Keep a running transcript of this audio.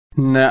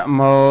นะโม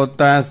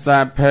ตัสสะ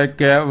ภะ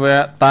คะวะ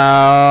โต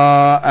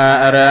อะ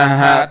ระ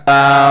หะโต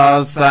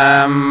สั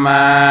มม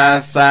า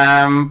สั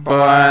ม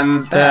พุท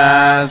ธั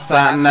สส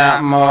ะนะ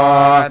โม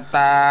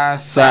ตัส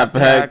สะภ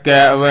ะค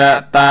ะวะ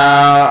โต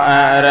อ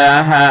ะระ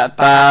หะ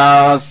โต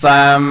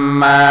สัม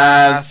มา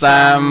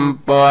สัม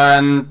พุ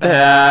ท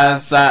ธัส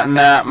สะน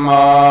ะโม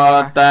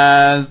ตั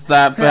สส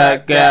ะภะ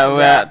คะว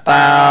ะโต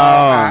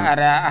อะ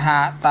ระห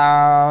ะโต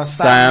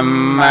สัม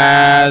มา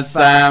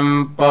สัม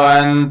พุ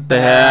ท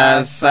ธั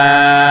สสะ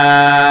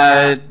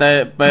ติ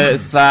ปิ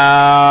โส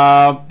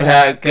ภ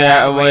ะคะ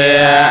วะ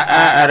อ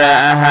ะระ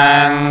หั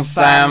ง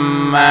สัม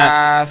มา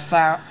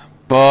สัม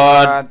พุ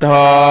ทโธ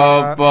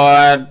พุ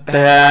ท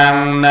ธัง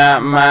นะ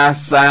มัส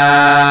สา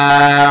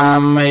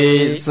มิ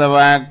สว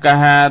าก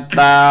ขาโ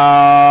ต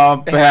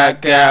ภะ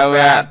คะว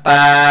ะต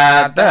า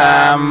ธั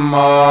มโม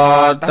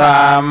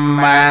ธัม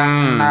มัง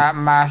นะ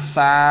มัสส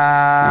า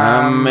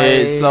มิ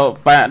สุ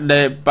ป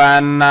ฏิปั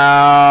นโน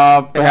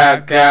ภะ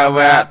คะว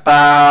ะโต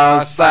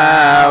สา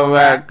ว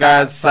ก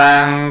สั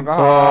งโฆ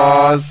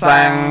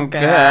สัง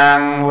ฆั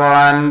ง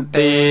วัน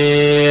ติ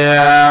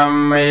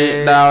มิ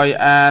โดย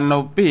อนุ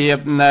ภาพ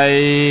ใน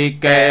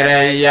កិ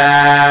រិយា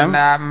ន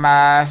ម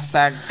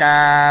ស្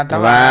ការ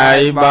ថ្វាយ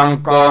បង្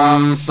គំ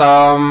សូ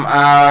ម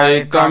ឲ្យ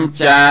កំ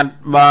ចាត់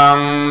បង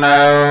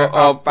នៅ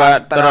ឧប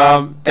ទ្រ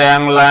ពទាំ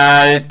ងឡា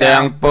យទាំ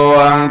ងពួ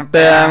ង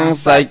ទាំង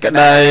សេចក្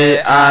តី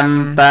អ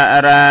ន្ត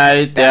រាយ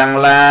ទាំង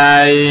ឡា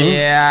យ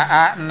ជាអ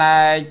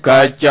នេក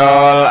ក៏ចូ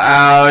ល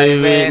ឲ្យ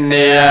វិ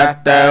នាស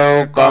ទៅ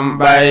កំ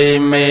បី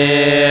មា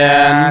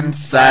ន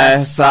សេះ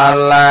ស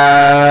ល់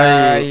ឡើ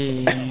យ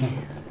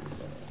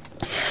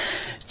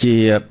ជា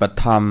ប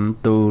ឋម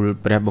ទូល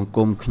ព្រះបង្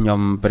គំខ្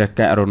ញុំព្រះ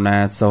ករុណា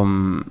សូម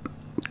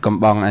កំ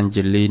បងអញ្ជ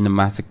លីន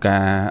មស្កា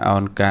រអោ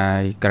នកា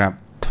យក្រាប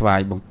ថ្វា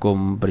យបង្គំ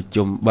ប្រ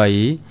ជុំ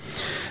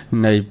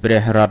3នៃព្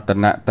រះរត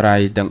នត្រ័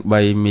យទាំង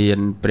3មាន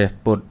ព្រះ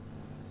ពុទ្ធ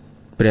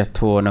ព្រះ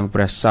ធម៌និងព្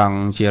រះសង្ឃ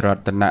ជារ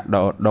តនៈ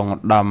ដ៏ឧត្តមឧ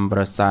ត្តមប្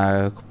រសើរ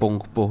ខ្ពង់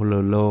ខ្ពស់លើ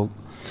លោក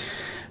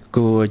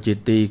គួរជា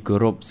ទីគោ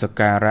រពសក្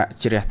ការៈ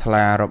ជ្រះថ្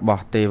លារប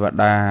ស់ទេវ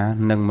តា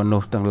និងមនុ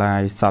ស្សទាំងឡា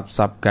យស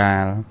ពកា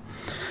ល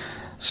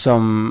សូ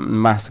មន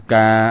មស្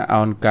ការ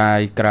អោនកាយ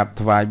ក្រាប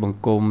ថ្វាយបង្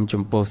គំ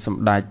ចំពោះស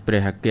ម្ដេចព្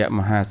រះអគ្គម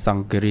ហាស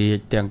ង្ឃរាជ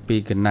ទាំងពី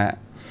រគណៈ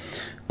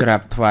ក្រា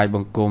បថ្វាយប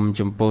ង្គំ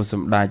ចំពោះស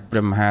ម្ដេចព្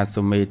រះមហា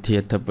សុមេធា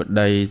ធិប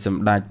តីស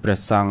ម្ដេចព្រះ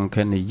សង្ឃ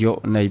នាយក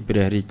នៃព្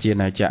រះរាជា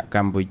ណាចក្រ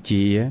កម្ពុ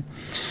ជា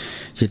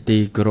ជាទី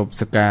គោរព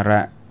សក្កា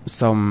រៈ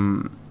សូម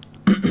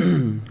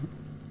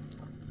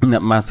ន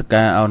មស្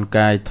ការអោន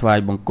កាយថ្វាយ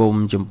បង្គំ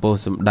ចំពោះ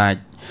សម្ដេច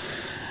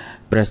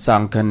ព្រះស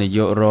ង្ឃនាយ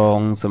ករង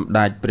សម្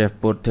ដេចព្រះ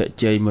ពុទ្ធ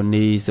ជ័យមុ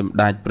នីសម្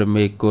ដេចព្រះ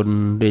មេគុណ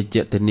រាជ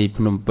ធានី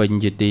ភ្នំពេញ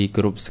ជាទី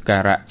គោរពសក្កា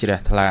រៈជ្រះ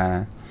ថ្លា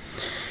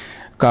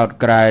កោត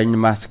ក្រែងន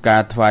មស្កា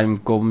រថ្វាយប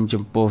ង្គំ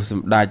ចំពោះស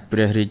ម្ដេចព្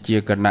រះរាជា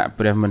គណៈ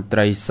ព្រះមន្ត្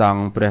រីសង្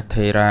ឃព្រះ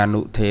ថេរា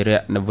នុថេរៈ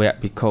នវ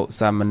ភិក្ខុ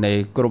សាមណេរ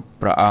គ្រប់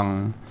ព្រះអង្គ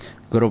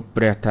គ្រប់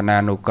ព្រះឋានា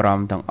នុក្រម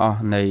ទាំងអ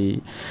ស់នៃ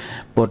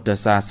ពុទ្ធ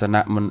សាសន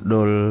មណ្ឌ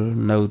ល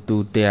នៅទូ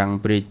ទាំង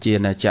ព្រះជា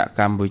ណាច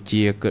ក្រកម្ពុ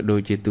ជាក៏ដូ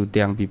ចជាទូ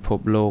ទាំងពិភព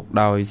លោក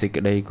ដោយសេច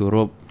ក្តីគោរ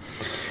ព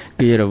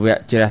គិរវៈ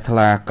ជ្រះថ្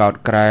លាកោត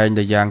ក្រែងដ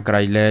ល់យ៉ាងក្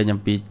រៃលែងអំ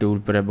ពីទូល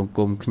ព្រះបង្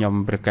គំខ្ញុំ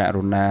ព្រះក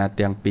រុណា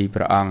ទាំងពីរ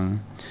ព្រះអង្គ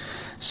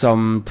សូម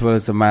ធ្វើ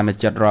សមាន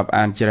ចិត្តរាប់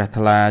អានជ្រះ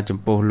ថ្លាចំ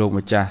ពោះលោក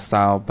ម្ចាស់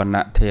សោបន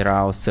ធេ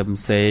រោសឹម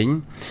សេង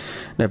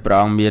ដែលព្រះ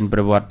អង្គមានប្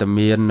រវត្តិ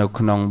មាននៅ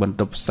ក្នុងបន្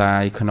ទប់ផ្សា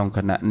យក្នុង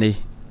គណៈនេះ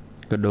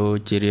ក៏ដូច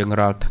ជារៀង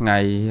រាល់ថ្ងៃ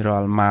រា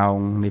ល់ម៉ោង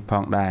នេះផ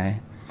ងដែរ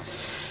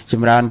ច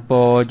ម្រើនព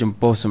រចំ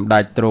ពោះសម្ដេ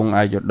ចទ្រង់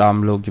អាយុត្តម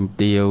លោកជំ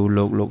ទាវ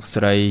លោក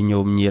ស្រីញោ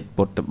មញាត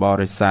ពុទ្ធប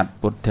រិស័ទ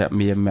ពុទ្ធ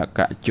មាមក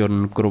ជន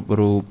គ្រប់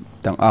រូប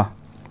ទាំងអស់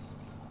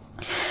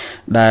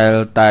ដែល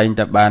តែង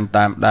តែបាន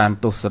តាមដាន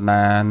ទស្ស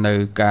នានៅ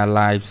ការ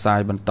live ផ្សាយ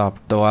បន្ត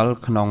ផ្ទាល់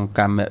ក្នុង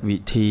កម្មវិ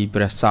ធី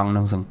ព្រះសង្ឃ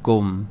និងសង្គ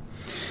ម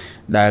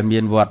ដែលមា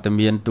នវត្ត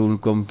មានទូល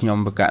គុំខ្ញុំ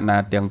បកណា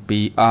ទាំងពី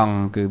រអង្គ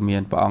គឺមា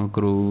នព្រះអង្គ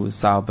គ្រូ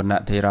សោបន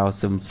ធេរោ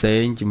សឹមសេ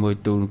ងជាមួយ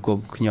ទូលគុំ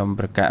ខ្ញុំ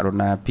ព្រះករុ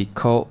ណាភិក្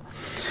ខុ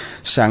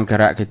សង្ឃ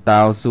រកិតោ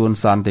សួន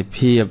សន្តិ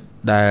ភាព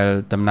ដែល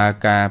ដំណើរ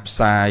ការផ្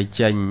សាយ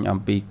ចេញអំ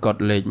ពីកុដិ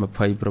លេខ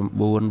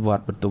29វ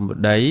ត្តបទុមវ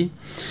តី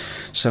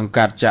សង្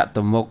កាត់ច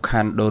តុមុខខ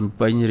ណ្ឌដូន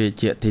ពេញរា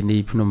ជធានី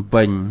ភ្នំ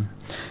ពេញ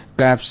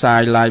ការផ្សា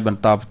យ live ប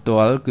ន្តផ្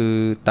ទាល់គឺ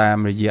តាម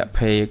រយៈ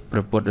page ព្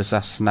រះពុទ្ធ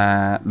សាសនា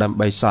ដើម្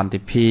បីសន្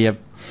តិភាព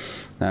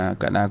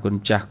កណ្ដាគុណ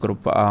ចាស់គ្រ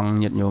ប់ព្រះអង្គ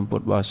ញាតិញោមពុ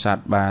ទ្ធបរិស័ទ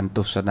បានទ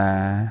ស្សនា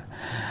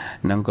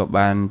និងក៏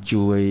បាន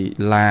ជួយ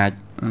like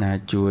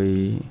ជួយ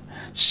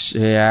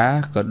share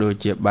ក៏ដូច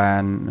ជាបា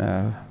ន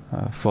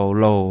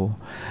follow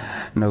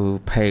នៅ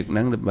page ហ្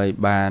នឹងដើម្បី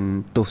បាន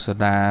ទស្ស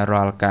នា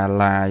រាល់ការ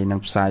live និង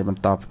ផ្សាយប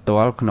ន្តផ្ទា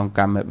ល់ក្នុង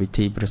កម្មវិ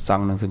ធីព្រះស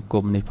ង្ឃនិងសង្គ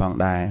មនេះផង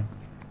ដែរ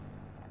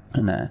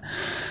ណា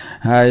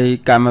ហើយ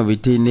កម្មវិ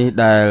ធីនេះ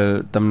ដែល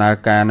ដំណើរ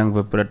ការនឹង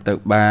ប្រព្រឹត្តទៅ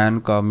បាន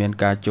ក៏មាន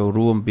ការចូល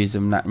រួមពី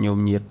សំណាក់ញោម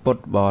ញាតពុទ្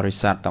ធបរិ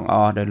ស័ទទាំងអ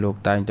ស់ដែលលោក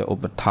តែងតែឧ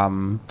បត្ថម្ភ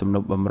ទំនុ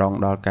កបម្រុង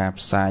ដល់ការ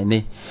ផ្សាយ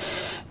នេះ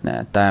ណា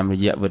តាមរ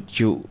យៈវិទ្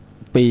យុ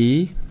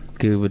2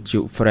 គឺវិទ្យុ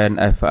Friend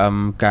FM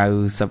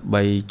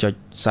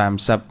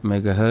 93.30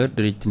 MHz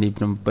រាជធានី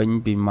ភ្នំពេញ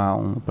ពីម៉ោង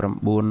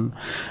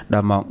 9 ដ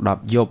ល់ម៉ោង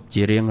 10 យប់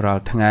ជារៀងរា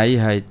ល់ថ្ងៃ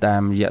ហើយតា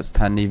មរយៈស្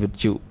ថានីយ៍វិទ្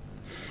យុ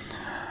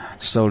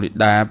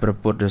Solida ព្រះ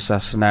ពុទ្ធសា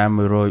សនា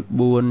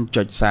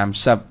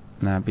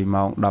 104.30 ណាពី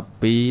ម៉ោង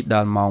 12 ដ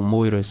ល់ម៉ោង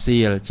 1 រសៀ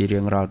លជារៀ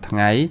ងរាល់ថ្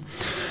ងៃ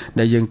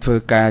ដែលយើងធ្វើ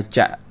ការ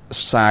ចាក់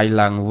ផ្សាយ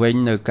ឡើងវិញ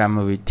នៅកម្ម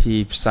វិធី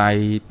ផ្សាយ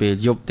ពេល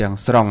យប់ទាំង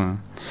ស្រុង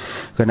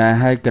គណៈ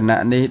ហើយគណៈ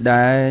នេះ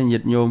ដែរញា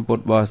តិញោមពុ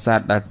ទ្ធបរិស័ទ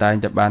ដែលតែង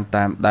តែបាន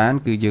តាមដាន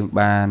គឺយើង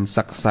បាន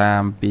សិក្សា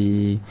អំពី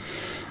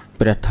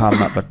ព្រះធម្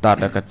មបទ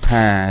ក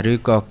ថាឬ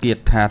ក៏គា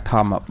ថាធ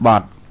ម្មប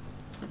ទ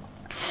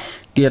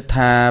គា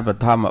ថាប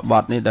ឋមប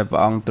ទនេះដែលព្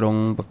រះអង្គទ្រង់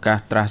ប្រកាស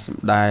ត្រាស់ស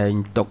ម្ដែង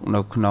ទុក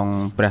នៅក្នុង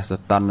ព្រះស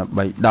តន្ត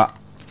បិដក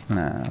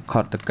ខ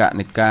ត្តក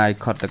និកាយ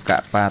ខត្តក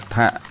បា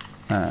ថៈ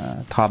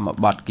ធម្ម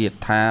បទគា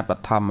ថាប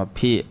ឋម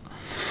ភាគ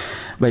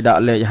បិដក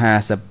លេខ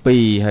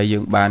52ហើយយើ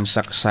ងបាន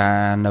សិក្សា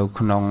នៅ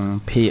ក្នុង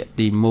ភាគ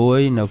ទី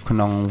1នៅក្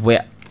នុងវ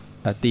គ្គ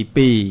ទី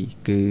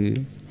2គឺ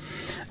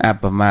អ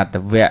បមាទ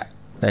វគ្គ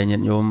ដែលញា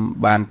តិញោម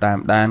បានតាម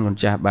ដានគុណ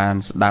ចាស់បាន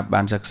ស្ដាប់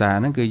បានសិក្សា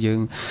ហ្នឹងគឺយើង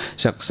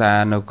សិក្សា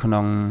នៅក្នុ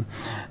ង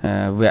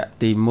វគ្គ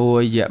ទី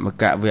1យមកវគ្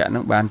គហ្នឹ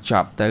ងបានច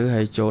ប់ទៅ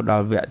ហើយចូលដ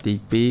ល់វគ្គទី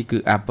2គឺ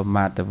អប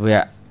មាទវ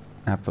គ្គ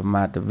អប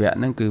មាទវគ្គ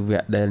ហ្នឹងគឺវ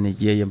គ្គដែលនិ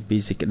យាយអំពី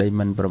សេចក្តី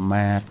មិនប្រ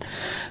មាទ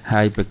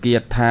ហើយពគា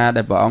ថា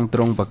ដែលព្រះអង្គទ្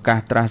រង់ប្រកាស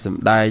ត្រាស់ស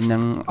ម្ដែងហ្នឹ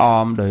ងអ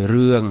មដោយ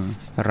រឿង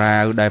រា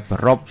វដែលប្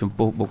រពចំ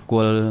ពោះបុគ្គ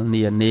ល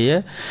នានា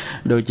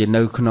ដូចជា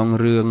នៅក្នុង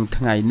រឿង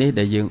ថ្ងៃនេះ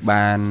ដែលយើង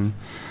បាន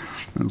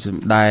ស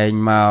ម្ដែង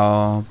មក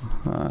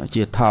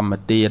ជាធម្ម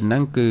ទានហ្នឹ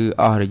ងគឺ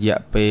អស់រយៈ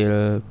ពេល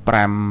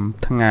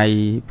5ថ្ងៃ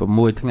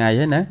6ថ្ងៃ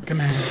ហើយណា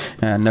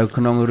នៅ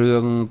ក្នុងរឿ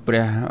ងព្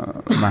រះ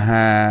ម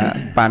ហា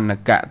បណ្ណ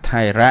ក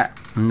ថេរៈ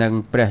និង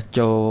ព្រះ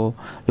ជោ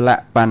ល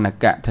បណ្ណ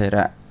កថេ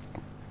រៈ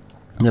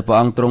ដែលព្រះ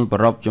អង្គទ្រង់ប្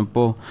រពចំ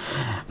ពោះ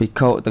ភិក្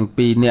ខុទាំង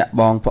ពីរនាក់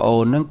បងប្អូ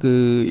នហ្នឹងគឺ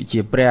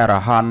ជាព្រះអរ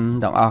ហន្ត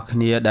ទាំងអស់គ្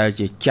នាដែល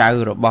ជាចៅ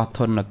របស់ធ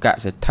នក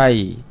សេដ្ឋី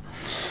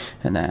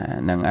ណា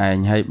នឹងឯង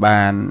ហើយ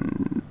បាន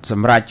ស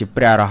ម្រាប់ជា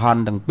ព្រះអរហន្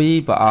តទាំងពីរ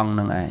ព្រះអង្គ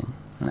នឹងឯង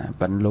ណា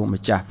ប៉ុន្តែលោក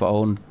ម្ចាស់ប្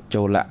អូន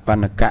ចូលប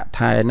ណ្ណក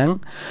ថេរហ្នឹង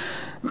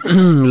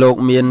លោក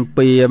មាន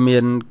ពាមា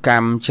នក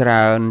ម្មច្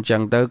រើនអញ្ចឹ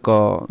ងទៅ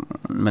ក៏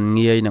មិន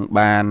ងាយនឹង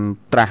បាន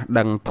ត្រាស់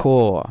ដឹងធั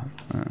ว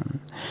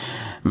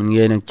មិន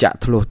ងាយនឹងចាក់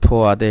ធ្លុះធั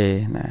วទេ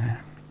ណា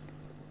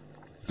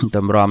ត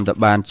ម្រាំទៅ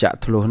បានចាក់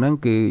ធ្លុះហ្នឹង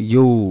គឺ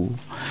យូរ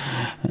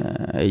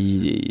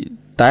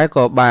តែ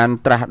ក៏បាន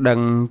ត្រាស់ដឹង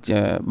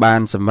បាន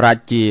សម្រេច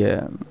ជា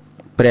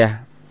ព្រះ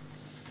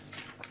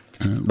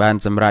បាន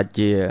សម្រេច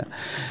ជា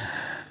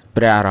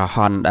ព្រះអរហ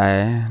ន្តដែរ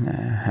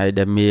ហើយ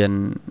ដែលមាន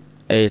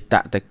អេត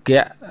ត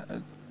កៈ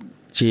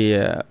ជា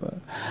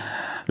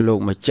លោក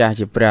ម្ចាស់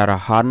ជាព្រះអរ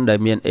ហន្តដែល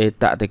មានអេ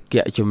តត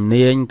កៈជំ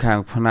នាញខាង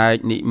ផ្នែក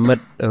និមិ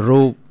ត្ត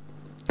រូប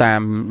តា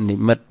មនិ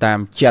មិត្តតាម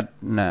ចិត្ត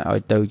ណាឲ្យ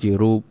ទៅជា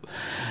រូប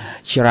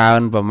ច្រើ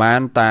នប្រមាណ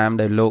តាម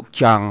ដែលលោក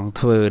ចង់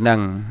ធ្វើហ្នឹង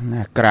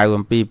ក្រៅ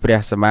អំពីព្រះ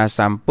សម្មា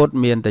សម្ពុទ្ធ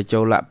មានតែចូ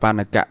លបណ្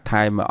ណក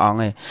ថេរមួយអង្គ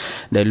ឯង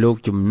ដែលលោក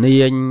ជំ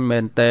នាញមែ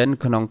នតែន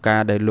ក្នុងកា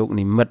រដែលលោក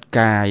និមិត្ត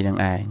កាយហ្នឹង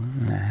ឯង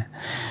ណា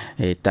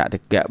អេតត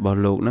កៈរបស់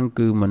លោកហ្នឹង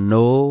គឺមโน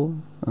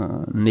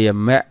នា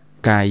ម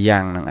កាយយ៉ា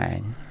ងហ្នឹងឯង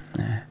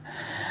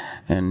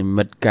ណានិ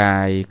មិត្តកា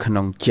យក្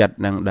នុងចិត្ត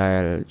ហ្នឹងដែ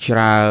លច្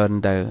រើន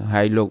ទៅ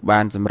ហើយលោកបា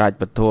នសម្រេច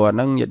ពធហ្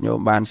នឹងញាតិញោម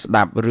បានស្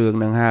ដាប់រឿង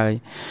ហ្នឹងហើយ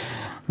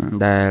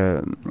ដែល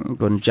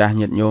គុណចាស់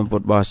ញាតិញោមពុ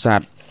ទ្ធបរិស័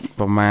ទ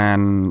ប្រមាណ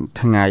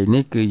ថ្ងៃ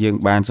នេះគឺយើង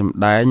បានសម្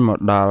ដែងមក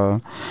ដល់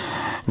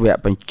វគ្គ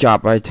បញ្ច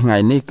ប់ហើយថ្ងៃ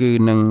នេះគឺ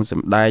នឹងស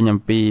ម្ដែងអំ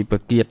ពីព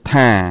គា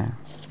ថា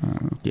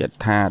គា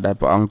ថាដែល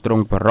ព្រះអង្គទ្រ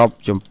ង់ប្រព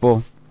ចំពោះ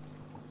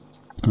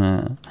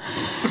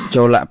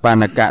ចូលប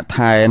ណ្ណក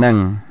ថេរហ្នឹង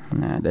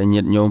ដែល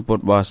ញាតិញោមពុ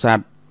ទ្ធបរិស័ទ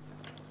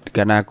ក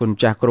ណាគុណ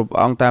ចាស់គ្រប់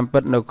អង្គតាមពិ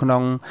តនៅក្នុ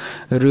ង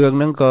រឿង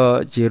ហ្នឹងក៏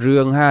ជារឿ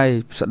ងហើយ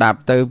ស្ដាប់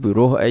ទៅពី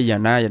រោះអីយ៉ា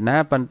ងណា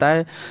ប៉ុន្តែ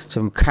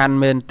សំខាន់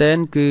មែនទែន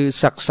គឺ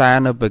សិក្សា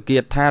នៅពគា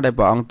ថាដែល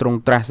ព្រះអង្គទ្រង់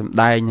ត្រាស់សម្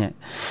ដែង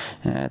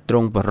ទ្រ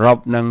ង់ប្រព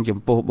នឹងចំ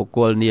ពោះបុគ្គ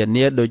លនា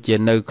នាដូចជា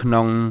នៅក្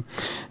នុង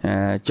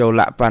ចូ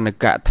លបណ្ណ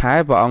កថេរ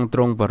ព្រះអង្គទ្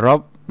រង់ប្រព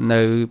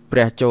នៅព្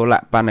រះចូល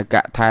បណ្ណក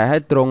ថេរឲ្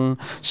យទ្រង់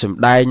សម្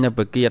ដែងនៅព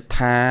គា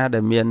ថាដែ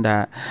លមានថា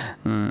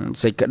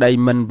សេចក្តី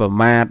មិនប្រ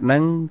មាទហ្នឹ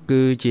ង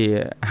គឺជា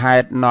ហេ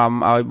តុនាំ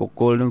ឲ្យបុគ្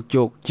គលនឹង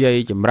ជោគជ័យ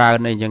ចម្រើន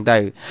អីចឹងទៅ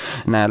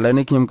ណាឥឡូវ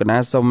នេះខ្ញុំកណា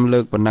សូមលើ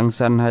កប៉ុណ្ណឹង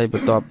សិនហើយប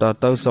ន្ទាប់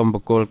ទៅសូមប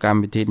កគោលកម្ម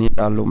វិធីនេះ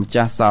ដល់លោកម្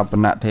ចាស់សោប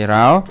នៈថេ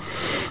រោ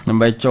ដើ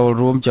ម្បីចូល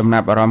រួមចំណា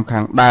ប់អារម្មណ៍ខា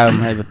ងដើម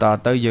ហើយបន្ត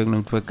ទៅយើងនឹ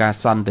ងធ្វើការ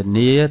សន្ទ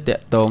នាតា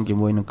ក់ទងជា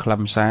មួយនឹងខ្លឹ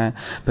មសារ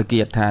ពគា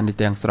ថានេះ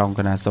ទាំងស្រុង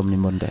កណាសូមនិ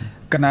មន្តដែរ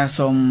កណា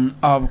សូម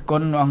អរគុ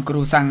ណអង្គគ្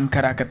រូសង្ឃ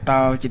រកតោ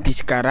ជាទី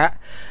សក្ការៈ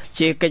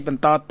ជាកិច្ចប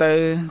ន្តទៅ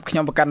ខ្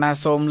ញុំបកណា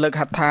សូមលើក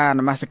ហដ្ឋាន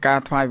មស្ការ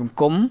ថ្វាយបង្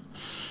គំ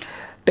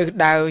ទិស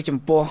ដៅចំ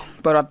ពោះ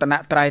ប្រតន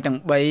ត្រ័យទាំង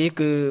3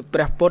គឺព្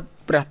រះពុទ្ធ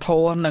ព្រះធ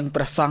ម៌និង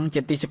ព្រះសង្ឃ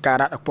ជាទីសក្ការៈ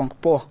ដ៏ខ្ពង់ខ្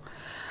ពស់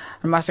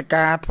នមស្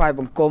ការថ្វាយ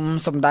បង្គំ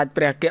សម្ដេច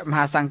ព្រះអគ្គម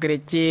ហាសង្ឃរា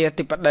ជា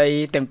ធិបតី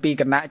ទាំងពីរ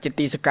គណៈជា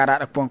ទីសក្ការៈ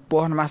ដ៏ខ្ពង់ខ្ព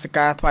ស់នមស្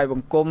ការថ្វាយប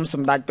ង្គំស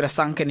ម្ដេចព្រះស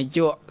ង្ឃនាយ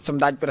កស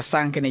ម្ដេចព្រះស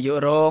ង្ឃនាយក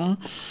រង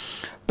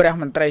ព្រះ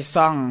មន្ត្រីស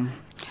ង្ឃ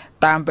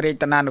តាមព្រះរា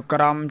ជណានុក្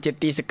រមជា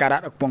ទីសក្ការៈ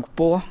ដ៏ខ្ពង់ខ្ព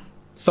ស់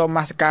សូមនម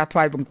ស្ការថ្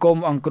វាយបង្គំ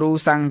អង្គគ្រូ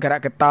សង្ឃរ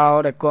កតោ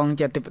ដែលគង់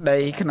ជាអធិបតី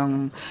ក្នុង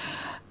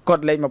កុ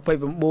ដិលេខ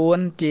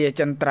29ជា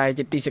ចន្ទ្រៃ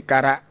ជាទីសក្កា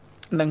រៈ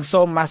និង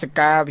សូមនមស្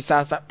ការវិសា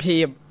សភា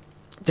ព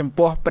ចំ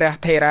ពោះព្រះ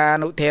ថេរា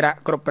នុថេរៈ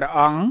គ្រប់ព្រះ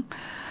អង្គ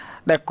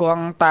ដែលគ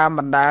ង់តាមប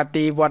ណ្ដា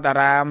ទីវត្តអា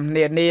រាម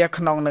នានា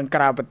ក្នុងនិង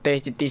ក្រៅប្រទេស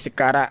ជាទីសក្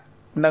ការៈ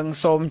និង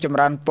សូមចម្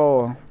រើនពរ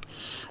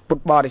ពុ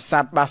ទ្ធបរិស័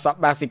ទបាសក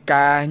បាសិ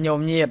កាញោ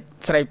មញាត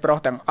ស្រីប្រុស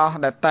ទាំងអស់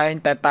ដែលតែង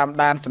តែតាម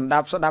ដានស្ដា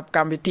ប់ក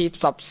ម្មវិធី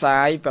ផ្សព្វផ្សា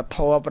យពធ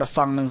ប្រស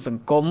ង់និងស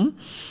ង្គម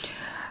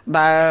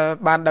ដែល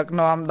បានដឹក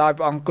នាំដោយ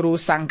ព្រះអង្គគ្រូ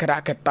សង្ឃរ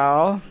កតោ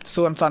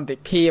សួនសន្តិ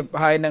ភាព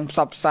ហើយនឹងផ្ស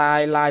ព្វផ្សាយ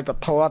live ព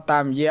ធតា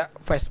មរយៈ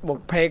Facebook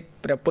Page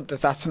ព្រះពុទ្ធ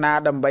សាសនា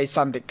ដើម្បីស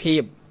ន្តិភា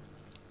ព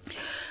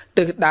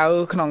ទិសដៅ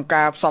ក្នុង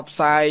ការផ្សព្វផ្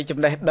សាយចំ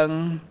ណេះដឹង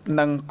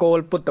និងគោល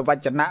ពុទ្ធវ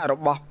ចនៈរ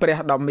បស់ព្រះ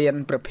ដ៏មាន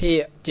ព្រះភិ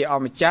ក្ខជាអ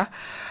ម្ចាស់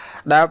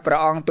ដែលព្រះ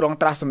អង្គទ្រង់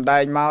ត្រាស់សម្ដែ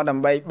ងមកដើ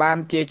ម្បីបាន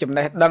ជាចំ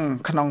ណេះដឹង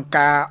ក្នុង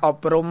ការអ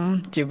ប់រំ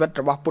ជីវិត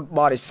របស់ពុទ្ធ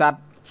បរិស័ទ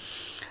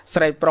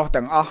ស្រីប្រុស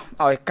ទាំងអស់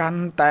ឲ្យកា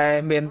ន់តែ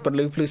មានពន្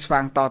លឺភ្លឺស្វា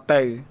ងត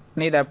ទៅ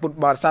នេះដែលពុទ្ធ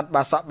បរិស័ទ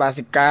បាសកបា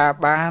សិកា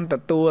បានទ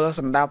ទួល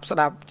ស្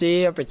ដាប់ជា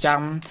ប្រចាំ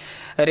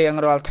រៀង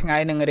រាល់ថ្ងៃ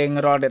និងរៀង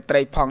រាល់រាត្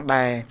រីផង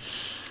ដែរ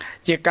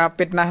ជាការ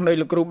ពិតណាស់ដោយ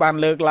លោកគ្រូបាន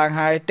លើកឡើង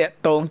ហើយតក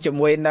តងជា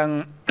មួយនឹង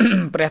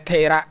ព្រះ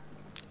ថេរៈ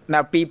នៅ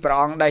ពីព្រះ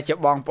អង្គដែលជា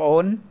បងប្អូ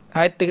ន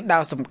ហើយទិសដៅ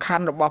សំខា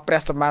ន់របស់ព្រះ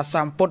សម្មាស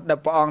ម្ពុទ្ធដែល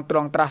ព្រះអង្គទ្រ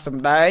ង់ត្រាស់ស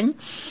ម្ដែង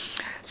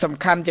សំ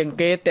ខាន់ជាង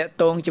គេតក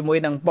តងជាមួយ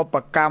នឹងបុព្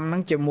វកម្មនឹ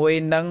ងជាមួយ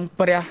នឹង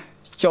ព្រះ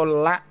ជ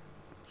លៈ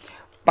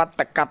បត្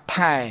តក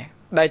ថែ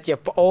ដែលជា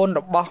ប្អូន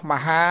របស់ម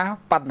ហា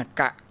បណ្ណ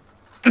កៈ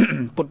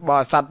ពុទ្ធប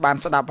រិស័ទបាន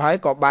ស្ដាប់ហើយ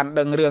ក៏បាន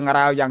ដឹងរឿង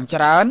រ៉ាវយ៉ាងច្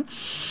រើន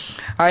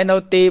ហើយនៅ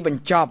ទីប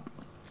ញ្ចប់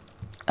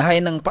ហើយ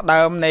នឹងផ្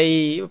ដើមនៃ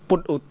ពុ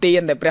ទ្ធឧទា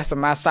នដែលព្រះស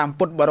ម្មាសម្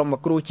ពុទ្ធបរម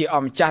គ្រូជាអ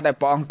ម្ចាស់ដែល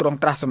ព្រះអង្គទ្រង់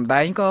ត្រាស់សម្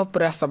ដែងក៏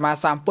ព្រះសម្មា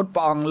សម្ពុទ្ធព្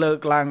រះអង្គលើក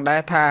ឡើងដែ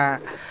រថា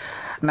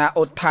ណា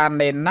ឧទ្ធា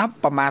នេន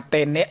បមា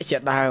តេនៈជា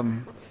ដើម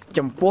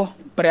ចំពោះ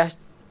ព្រះ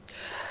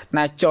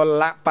ណាច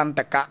លៈបន្ត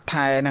ក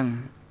ថែនឹង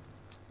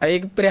ហើយ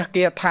ព្រះ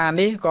គាថា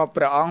នេះក៏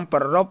ព្រះអង្គប្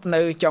ររព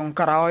នៅចុង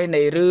ក្រោយ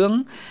នៃរឿង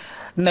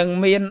នឹង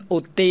មានឧ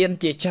ទាន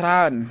ជាច្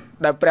រើន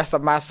ដែលព្រះស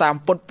ម្មាស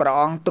ម្ពុទ្ធព្រះ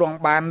អង្គទ្រង់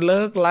បាន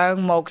លើកឡើង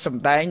មកស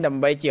ម្ដែងដើ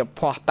ម្បីជា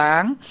ភ័ស្តុតា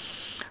ង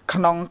ក្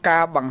នុងកា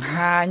របង្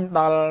ហាញ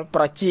ដល់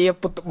ប្រជា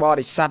ពុទ្ធប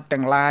រិស័ទ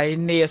ទាំងឡាយ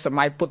នាស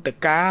ម័យពុទ្ធ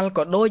កាល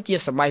ក៏ដូចជា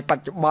សម័យប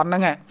ច្ចុប្បន្នហ្នឹ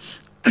ង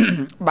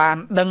បាន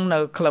ដឹងនៅ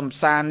ខ្លឹម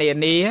សារនា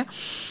នា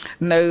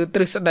នៅទ្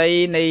រឹស្ដី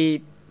នៃ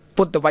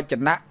ពុទ្ធវច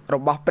នៈរ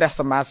បស់ព្រះ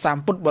សម្មាស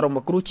ម្ពុទ្ធបរម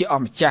គ្រូជាអ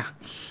ម្ចាស់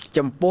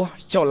ចំពោះ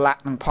ចលៈ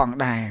នឹងផង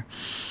ដែរ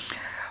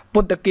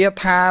ពុទ្ធគា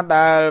ថា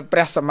ដែលព្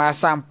រះសម្មា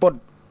សម្ពុទ្ធ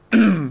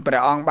ព្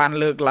រះអង្គបាន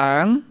លើកឡើ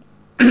ង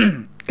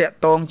តាក់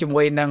ទងជា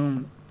មួយនឹង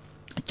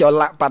ច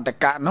លៈបត្ត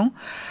កៈនោះ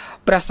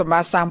ព្រះសម្មា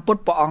សម្ពុទ្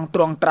ធព្រះអង្គទ្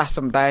រង់ត្រាស់ស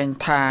ម្ដែង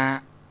ថា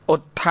ឧ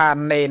ទ្ធា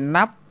នេន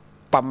ប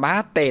បមា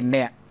តេ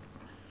នៈ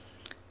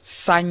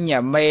សញ្ញ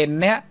មេ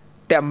នៈ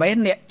តមេ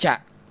នៈចៈ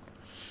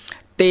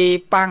ទី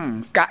បង្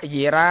ក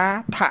យិរា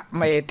ថ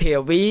មេធា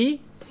វី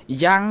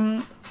យ៉ាង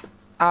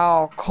អោ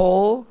ខោ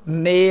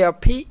នេ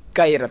ភិ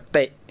កៃរ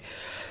តិ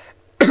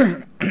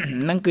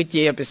នឹងគឺ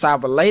ជាភាសា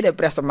បាលីដែល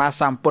ព្រះសម្មា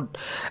សម្ពុទ្ធ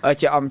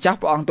ជាអម្ចាស់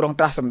ព្រះអង្គទ្រង់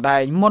ត្រាស់សម្ដែ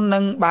ងមុននឹ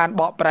ងបាន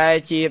បកប្រែ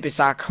ជាភា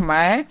សាខ្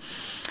មែរ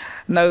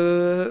នៅ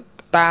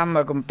តាម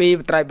គម្ពីរ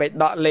ត្រៃបិដ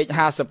កលេខ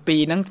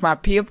52ហ្នឹងស្មារ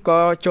ភាព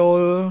ក៏ចូល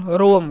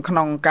រួមក្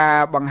នុងការ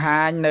បង្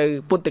ហាញនៅ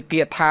ពុទ្ធ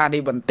គាថា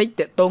នេះបន្តិច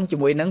ទាក់ទងជា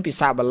មួយនឹងភា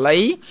សាបាលី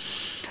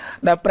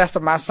ដែលព្រះស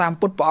ម្មាសម្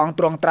ពុទ្ធព្រះអង្គ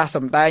ទ្រង់ត្រាស់ស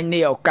ម្ដែង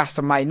នាឱកាសស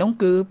ម័យនោះ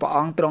គឺព្រះ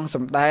អង្គទ្រង់ស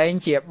ម្ដែង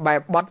ជាបែប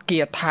បទគា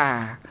ថា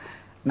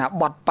ណា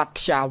បទប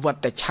ត្យាវត្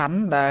តឆ័ន្ទ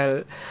ដែល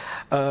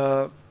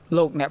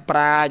លោកអ្នកប្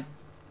រាជ្ញ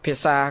ភា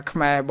សាខ្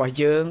មែររបស់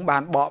យើងបា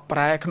នបកប្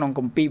រែក្នុងគ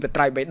ម្ពីរ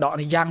ត្រៃបិដក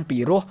នេះយ៉ាងពី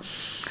រោះ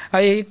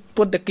ហើយ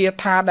ពុទ្ធគា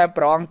ថាដែល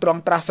ព្រះអង្គទ្រង់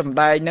ត្រាស់សម្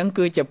ដែងនឹង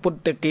គឺជាពុទ្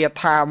ធគា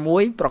ថាមួ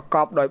យប្រក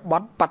បដោយប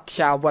ទបត្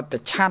យាវត្ត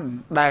ឆ័ន្ទ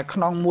ដែលក្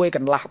នុងមួយក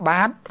ន្លះ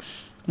បាត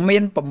មា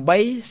ន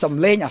8សំ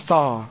ឡេងអក្ស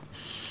រ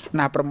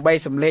ណា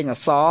8សំឡេងអ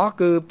ក្សរ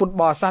គឺពុទ្ធ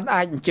បរិស័ទ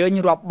អាចអញ្ជើញ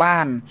រាប់បា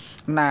ន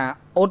ណា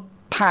ឧទ្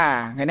ថា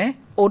ឃើញទេ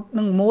ឧទ្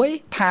នឹង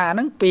1ថា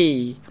នឹង2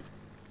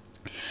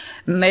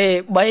នេ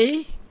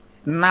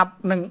3ណាប់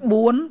នឹង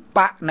4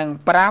បៈនឹង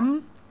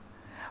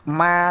5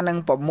មានឹង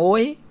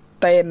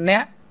6តេអ្ន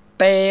ក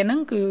តេនឹង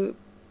គឺ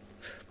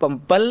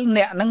7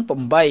អ្នកនឹង8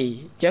អ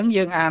ញ្ចឹង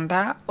យើងអាន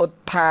ថាឧទ្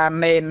ធា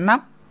នេណា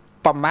ប់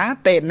បមា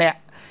តេអ្នក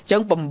អញ្ចឹ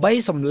ង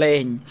8សំឡេ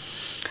ង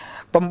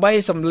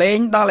8សំឡេង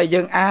ដល់ឲ្យ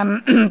យើងអាន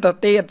ទៅ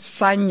ទៀត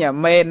សញ្ញ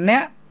មេនៈ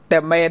ត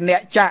មេនៈ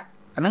ចៈ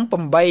អាហ្នឹង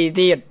8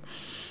ទៀត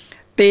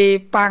ទី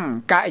បង្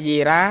កយិ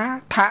រា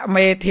ថ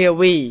មេធា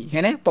វីឃើ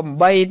ញទេ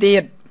8ទៀ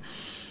ត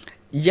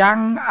យ៉ាង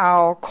អោ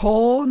ខោ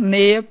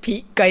នេភិ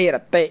កៃរ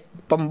តិ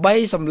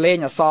8សំឡេង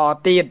អក្សរ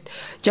ទៀត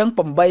អញ្ចឹង8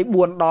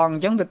 4ដងអ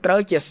ញ្ចឹងវាត្រូវ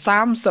ជា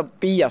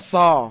32អក្ស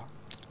រ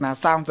ណា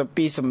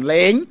32សំ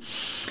ឡេង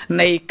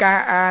នៃការ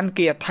អាន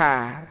គាថា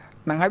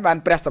នឹងហើយបាន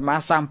ព្រះសម្មា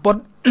សម្ពុទ្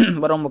ធ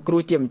បរមគ្រូ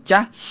ជាម្ចា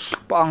ស់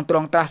ព្រះអង្គទ្រ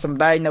ង់ត្រាស់សម្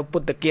ដែងនៅពុ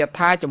ទ្ធគា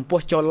ថាចំពោះ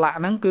ចលៈ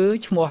ហ្នឹងគឺ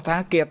ឈ្មោះថា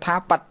គាថា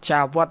បច្ចា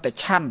វត្ត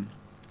ឆ័ន្ទ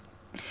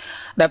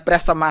ដែលព្រះ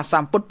សម្មាស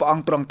ម្ពុទ្ធព្រះអ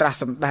ង្គទ្រង់ត្រាស់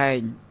សម្ដែង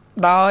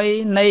ដោយ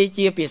នៃ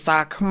ជាភាសា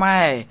ខ្មែ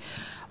រ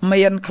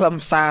មានខ្លឹម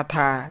សារ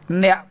ថា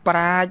អ្នកប្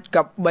រាជ្ញក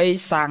បី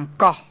សាង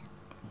កោះ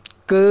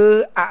គឺ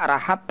អរ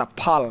ហត្ត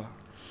ផល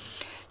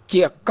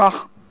ជាកោះ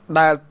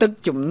ដែលទឹក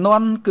ជំន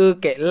ន់គឺ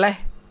កិលេស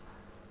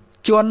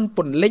ជន់ព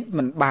ន្លិច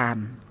មិនបាន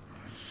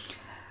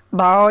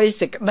ដោយ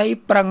សេចក្តី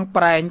ប្រឹង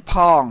ប្រែងផ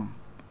ង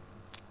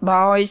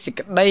ដោយសេច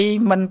ក្តី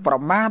មិនប្រ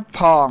មាទ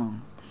ផង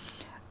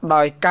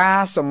ដោយការ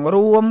សម្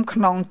រួមក្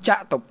នុងច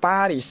តុបា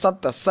រិសុទ្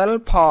ធសិល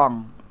ផង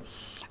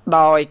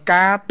ដោយ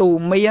ការទូ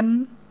មាន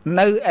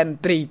នៅឥន្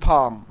ទ្រីផ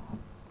ង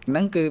ហ្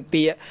នឹងគឺ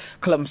ពាក្យ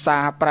ខ្លឹមសា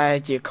រប្រែ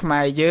ជាខ្មែ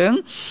រយើង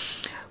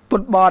ពុ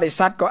ទ្ធបរិ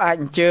ស័ទក៏អាច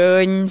អញ្ជើ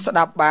ញស្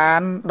ដាប់បា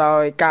នដោ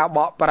យការប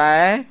កប្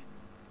រែ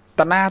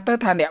តណាទៅ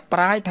ថាអ្នកប្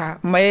រាជ្ញថា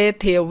មេ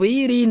ធាវី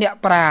រីអ្នក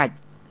ប្រាជ្ញ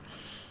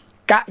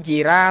កជី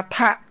រា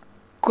ថៈ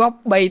គប់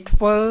បីធ្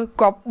វើ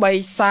គប់បី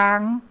សាង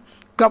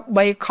គប់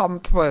បីខំ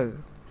ធ្វើ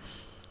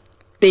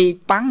ទី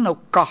ប៉ាំងនៅ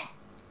កោះ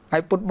ហើ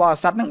យពុទ្ធបរិ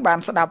ស័ទនឹងបាន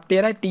ស្ដាប់ទៀត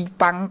ហើយទី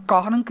ប៉ាំង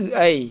កោះហ្នឹងគឺ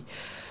អី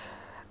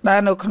ដែល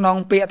នៅក្នុង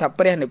ពាក្យថា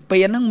ព្រះនិព្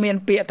វានហ្នឹងមាន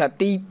ពាក្យថា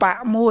ទីបៈ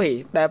មួយ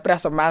ដែលព្រះ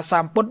សម្មាស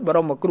ម្ពុទ្ធបរ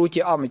មគ្រូ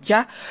ជាអម្ចា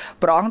ស់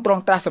ព្រះអង្គទ្រ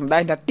ង់ត្រាស់សម្ដែ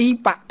ងថាទី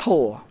បៈធ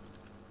ម៌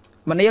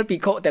មនាលភិ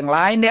ក្ខុទាំង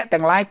ឡាយអ្នក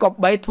ទាំងឡាយក៏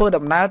បីធ្វើ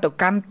ដំណើរទៅ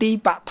កាន់ទី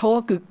បៈធម៌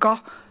គឺកោះ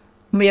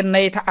មាន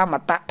ន័យថាអម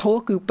តៈធម៌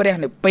គឺព្រះ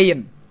និព្វាន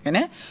ឃើញ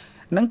ទេ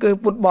ហ្នឹងគឺ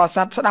ពុទ្ធបរិ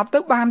ស័ទស្ដាប់ទៅ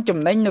បានចំ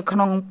ណេញនៅក្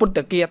នុងពុទ្ធ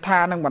គាថា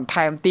នឹងបន្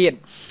ថែមទៀត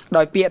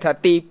ដោយពាក្យថា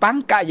ទីប៉ាំង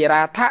កយ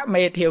រាថៈ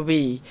មេធា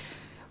វី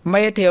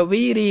មេធា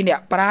វីរីអ្នក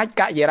ប្រាជ្ញ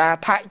កយរា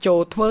ថៈចូល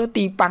ធ្វើ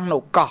ទីប៉ាំងនៅ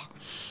កោះ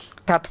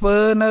ថាធ្វើ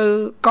នៅ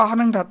កោះហ្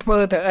នឹងថាធ្វើ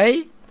ទៅអី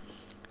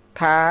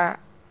ថា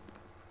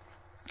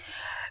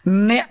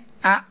អ្នក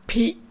អ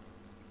ភិ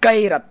កៃ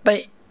រតិ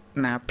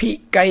ណាភិ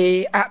កៃ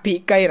អភិ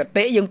កៃរ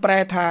តិយើងប្រែ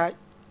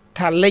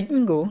ថាលិច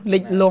គូលិ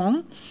ចលង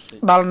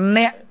ដល់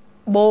អ្នក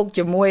បូក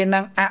ជាមួយនឹ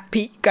ងអ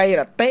ភិកៃ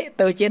រតិ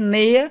ទៅជា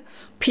នា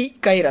ភិ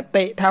កៃរ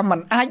តិថាมัน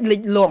អាចលិ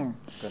ចលង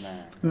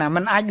ណា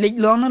มันអាចលិច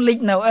លងនោះលិច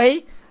នៅអី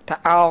ថា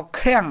អោ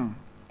ខាំង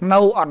នៅ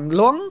អន្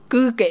លង់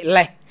គឺកិ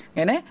លេស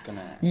ឃើញទេ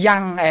យ៉ា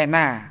ងឯ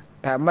ណា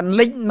ថាมัน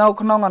លិចនៅ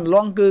ក្នុងអន្ល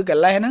ង់គឺកិ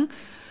លេសហ្នឹង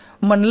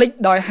มันលិច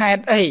ដោយហេ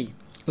តុអី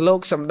លោក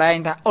សំដែង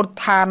ថាឧទ្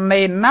ធា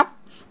នេណាប់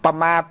ប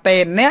មាតេ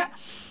អ្នក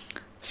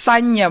ស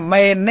ញ្ញ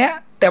មេអ្នក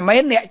តមេ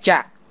អ្នកចៈ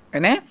ឃើ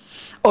ញទេ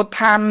ឧទ្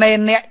ធានេ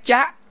អ្នក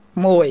ចៈ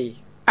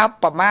1អ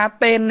បមា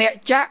តេអ្នក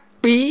ចៈ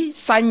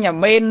2សញ្ញ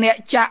មេអ្នក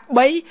ចៈ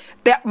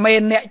3តមេ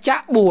អ្នកចៈ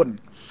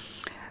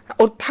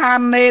4ឧទ្ធា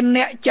នេ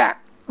អ្នកចៈ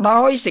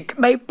ដោយសេចក្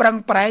តីប្រឹង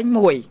ប្រែង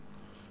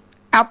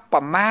1អប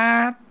មា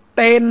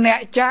តេអ្ន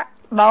កចៈ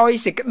ដោយ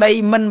សេចក្តី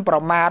មិនប្រ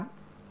មាទ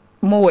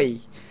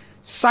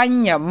1ស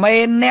ញ្ញមេ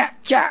អ្នក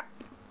ចៈ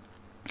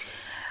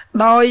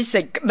ដោយ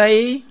សេចក្តី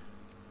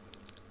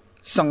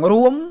សង្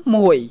រួម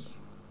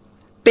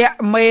1ត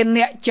មេ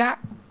អ្នកចៈ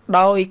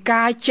ដោយ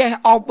ការចេះ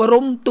អប់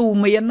រំទូ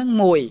មាននឹង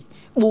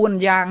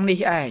4យ៉ាងនេះ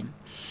ឯង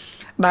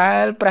ដែ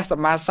លព្រះស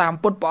ម្មាសម្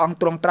ពុទ្ធព្រះអង្គ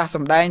ទ្រង់ត្រាស់ស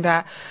ម្ដែងថា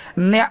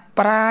អ្នក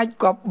ប្រាជ្ញ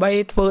ក៏បី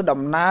ធ្វើ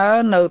ដំណើរ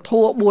នៅធั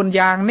ว4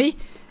យ៉ាងនេះ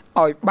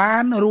ឲ្យបា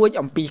នរួច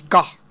អំពី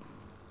កោះ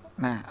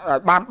ណាឲ្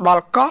យបានដ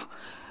ល់កោះ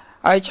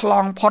ហើយឆ្ល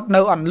ងផុត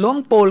នៅអន្លង់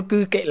ពោលគឺ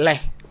កិលេស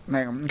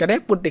ណាក៏ទេ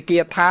ពុទ្ធគា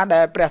ថា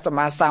ដែលព្រះសម្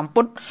មាសម្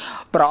ពុទ្ធ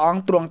ព្រះអង្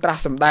គទ្រង់ត្រា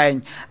ស់សម្ដែង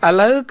ឥ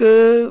ឡូវគឺ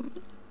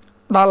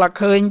ដល់តែ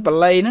ឃើញប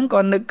ល័យហ្នឹង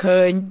ក៏នឹក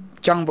ឃើញ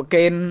ចង់ប្រ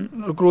កេន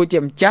លោកគ្រូជា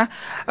ម្ចាស់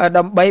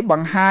ដើម្បីប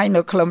ង្ហាញ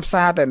នៅខ្លឹម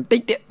សារតែបន្តិ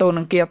ចតេតូន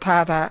នឹងគាថា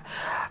ថា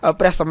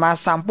ព្រះសម្មា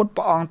សម្ពុទ្ធ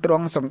ព្រះអង្គទ្រ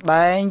ង់សម្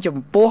ដែងចំ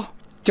ពោះ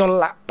ច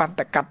លបន្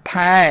តក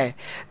ថា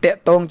តេ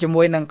តូនជា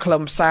មួយនឹងខ្លឹ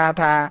មសារ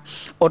ថា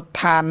ឧទ្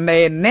ធា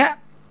នេអ្នក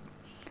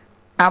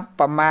អ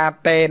បមា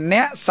តេអ្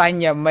នកស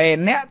ញ្ញមេ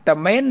អ្នកត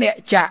មេអ្នក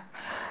ចៈ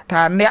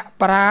ថាអ្នក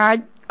ប្រាជ្ញ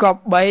ក៏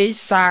បី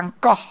សាង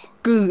កោះ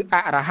គឺអ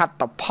រហត្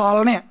តផល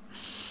នេះ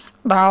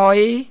ដោយ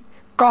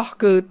កោះ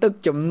គឺទឹក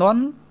ជំន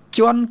ន់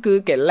ជន់គឺ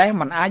កិលេស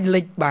មិនអាច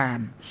លិចបាន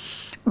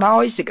ដោ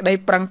យសេចក្តី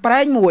ប្រឹងប្រែ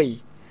ង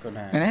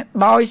1ណា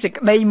ដោយសេច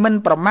ក្តីមិន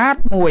ប្រមាទ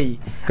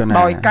1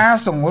ដោយការ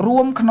សង្រួ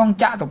មក្នុង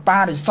ចតុបា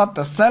រិសុទ្ធ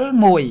សិល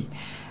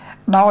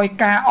1ដោយ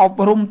ការអ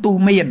ប់រំទូ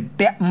មាន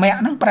តមៈ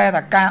ហ្នឹងប្រែ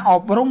ថាការអ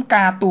ប់រំ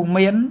ការទូ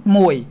មាន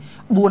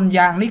4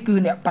យ៉ាងនេះគឺ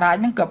អ្នកប្រាជ្ញ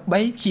ហ្នឹងក៏បី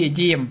ព្យា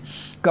យាម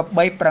ក៏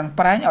បីប្រឹង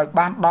ប្រែងឲ្យ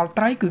បានដល់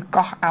ត្រីគឺ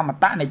កោះអម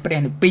តៈនៃព្រះ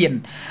និព្វាន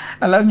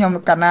ឥឡូវខ្ញុំ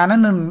កាលណា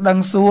នឹងដឹង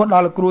សួរដ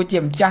ល់លោកគ្រូជា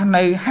ម្ចាស់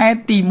នៅហេតុ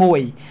ទី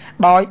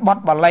1ដោយបទ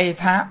បាលី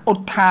ថាឧ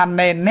ទ្ធា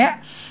នេអ្នក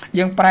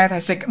យើងប្រែថា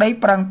សេចក្តី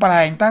ប្រឹងប្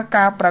រែងតើ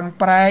ការប្រឹង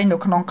ប្រែងនៅ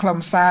ក្នុងខ្លឹម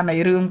សារនៃ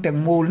រឿងទាំង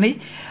មូលនេះ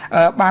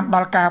បានដ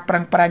ល់ការប្រឹ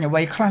ងប្រែងអ្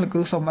វីខ្លះលោកគ្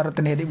រូសូមរត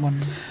នានិមន្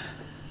ត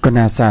គ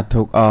ណៈសា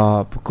ធុអរ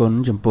គុណ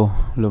ចំពោះ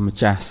លោកម្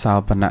ចាស់សោ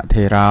បនៈ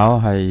ថេរោ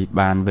ហើយ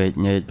បានវេក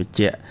ញែកបញ្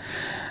ជាក់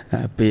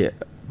ពាក្យ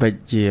ពេច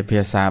ជាភា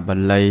សាបា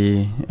លី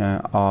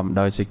អម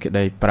ដោយសេចក្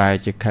តីប្រែ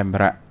ជាខេម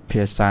រៈ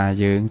ភាសា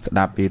យើងស្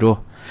ដាប់ពីរោះ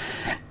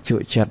ជ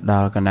ក់ចិត្តដ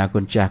ល់គណៈគុ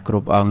ណចាស់គ្រ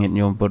ប់អង្គញាតិ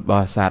ញោមពុទ្ធប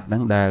រិស័ទហ្នឹ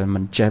ងដែលមិ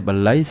នចេះបា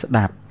លីស្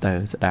ដាប់ទៅ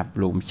ស្ដាប់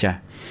លោកម្ចាស់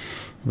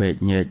វេក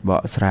ញែកប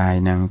កស្រាយ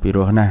ហ្នឹងពី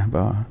រោះណាស់ប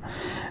ង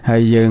ហើ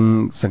យយើង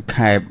សង្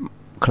ខេប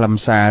ខ្លឹម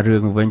សាររឿ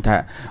ងវិញថា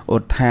ឧ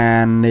ទ្ធា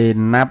ននេ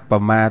ណាប់ប្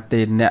រមាទេ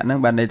អ្នកហ្នឹង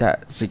បានន័យថា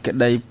សេចក្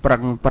តីប្រឹ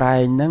ងប្រែ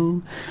ងហ្នឹង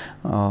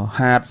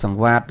ហាតសង្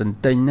វាតទន្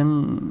ទិញហ្នឹង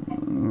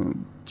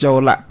ចូ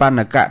លបណ្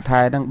ណកៈថៃ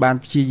ហ្នឹងបាន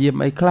ព្យាយាម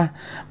អីខ្លះ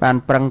បាន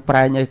ប្រឹងប្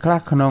រែងអីខ្លះ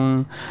ក្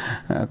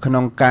នុ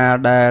ងកាល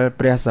ដែល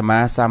ព្រះសម្មា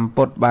សម្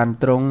ពុទ្ធបាន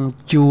ទ្រង់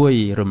ជួយ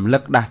រំលឹ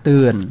កដាស់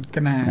តឿន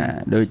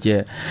ដូចជា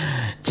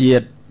ជា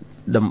តិ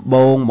ដំប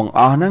ងបង្អ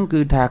ស់ហ្នឹងគឺ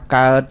ថា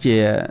កើតជា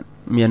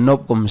មានុប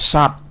កំស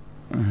ត់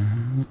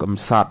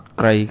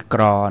ក្រីក្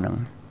រហ្នឹង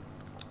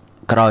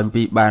ក្រោយ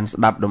ពីបានស្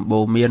ដាប់ដំបូ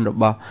ន្មានរ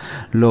បស់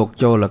លោក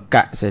ចូល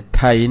កៈសេដ្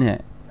ឋីនេះ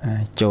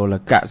ចូល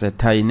កៈសេ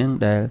ដ្ឋីហ្នឹង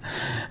ដែល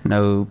នៅ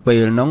ពេ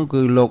លហ្នឹង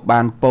គឺលោក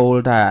បានពោល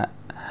ថា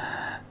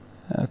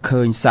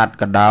ឃើញសត្វ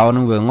កដោនឹ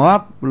ងវាងា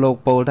ប់លោក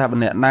ពោលថាប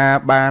អ្នកណា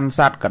បានស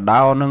ត្វក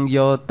ដោនឹងយ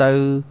កទៅ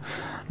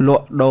ល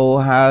ក់ដូរ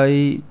ហើយ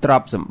ទ្រ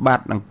ព្យសម្ប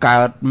ត្តិនឹងកើ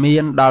តមា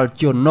នដល់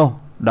ជននោះ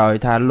ដោយ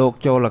ថាលោក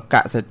ចូល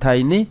កៈសេដ្ឋី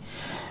នេះ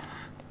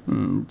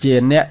ជា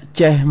អ្នក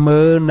ចេះ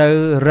មើលនៅ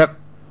រឹក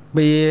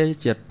ពី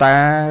ជាតា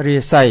រា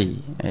សី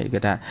គេ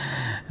ថា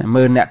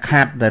មើលអ្នក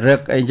ខាត់រឹ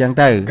កអីចឹង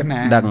ទៅ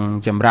ដឹង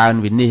ចម្រើន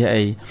វិនិច្ឆ័យ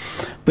អី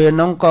ពេល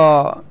នោះក៏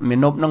មា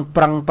នុបនឹង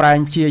ប្រឹងប្រែង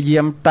ព្យាយា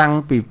មតាំង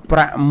ពីប្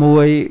រាក់មួ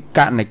យក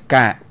និ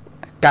កៈ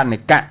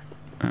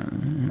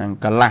នឹង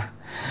កលាស់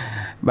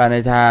បានន័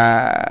យថា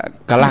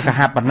កលាស់កហ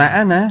បណៈ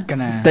ណា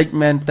តិច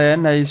មែនតើ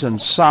នៃស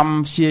ន្សំ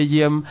ព្យា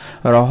យាម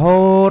រហូ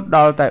តដ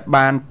ល់តែ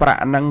បានប្រា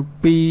ក់នឹង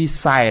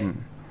2សែន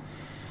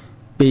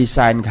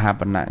កហ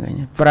បណៈ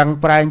ប្រឹង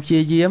ប្រែងព្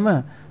យា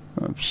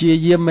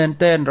យាមមែន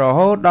តើរ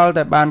ហូតដល់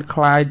តែបានค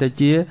ลายទៅ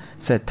ជា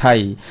សេដ្ឋី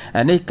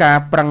អានេះការ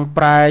ប្រឹង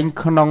ប្រែង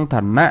ក្នុង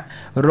ឋានៈ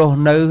រស់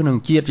នៅក្នុង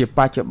ជាតិជាប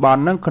ច្ចុប្បន្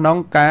នហ្នឹងក្នុង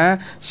ការ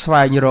ស្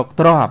វែងរក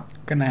ទ្រព្យ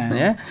ណា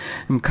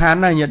សំខាន់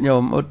ណាស់ញាតិញោ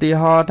មឧទា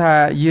ហរណ៍ថា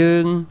យើ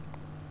ង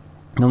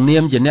ក្នុងនា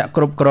មជាអ្នក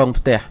គ្រប់គ្រង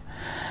ផ្ទះ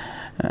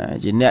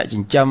ជាអ្នកចិ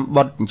ញ្ចឹម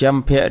បុត្រចិញ្ចឹម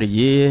ភរិ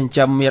យាចិញ្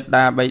ចឹមមា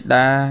តាបិ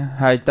តា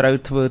ហើយត្រូវ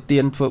ធ្វើទា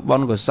នធ្វើបុ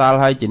ណ្យកុសល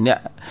ហើយជាអ្នក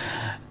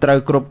ត្រូវ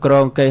គ្រប់គ្រ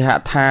ងគេហ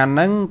ដ្ឋានហ្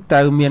នឹងត្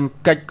រូវមាន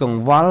កិច្ចក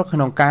ង្វល់ក្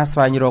នុងការស្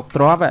វែងរក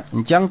ទ្រព្យអ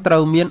ញ្ចឹងត្រូ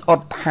វមានឧ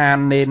ទ្ធាន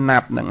នេណា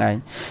ប់ហ្នឹងឯង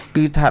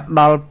គឺថា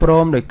ដល់ព្រ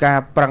មដោយការ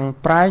ប្រឹង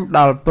ប្រែងដ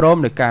ល់ព្រម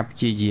ដោយការព្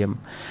យាយាម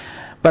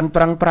ប៉ុន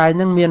ប្រឹងប្រែងហ្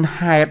នឹងមាន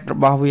ហេតុរ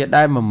បស់វា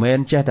ដែរមិនមែន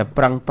ចេះតែ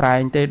ប្រឹងប្រែ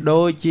ងទេ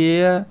ដូចជា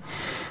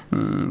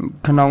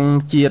ក្នុង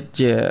ជាតិ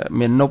ជា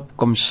មានុប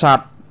កំស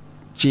ត់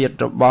ជាតិ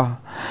របស់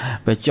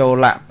បច្ចុប្ប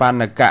ន្នបណ្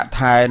ណកៈ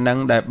ថៃនឹង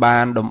ដែលបា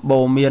នដំបូ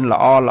ន្មានល្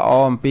អ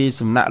អំពី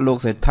សំណាក់លោក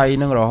សេដ្ឋី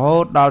នឹងរហូ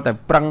តដល់តែ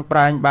ប្រឹងប្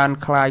រែងបាន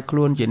คลายខ្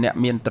លួនជាអ្នក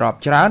មានទ្រព្យ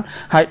ច្រើន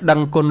ហើយដឹង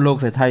គុណលោក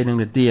សេដ្ឋីនឹង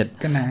ទៅទៀត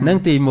នឹង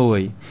ទី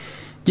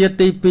1ជាតិ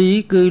ទី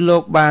2គឺលោ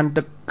កបាន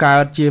ទៅកើ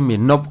តជាមា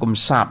នុបកំ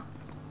សត់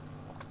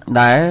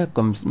ដែល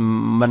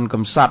មិន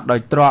កំសត់ដោយ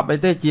ទ្រព្យអី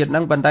ទេជាតិហ្នឹ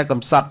ងប៉ុន្តែ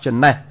កំសត់ចំ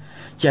ណេះ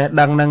ចេះ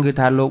ដឹងហ្នឹងគឺ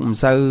ថាលោកមិន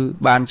សូវ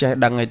បានចេះ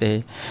ដឹងអីទេ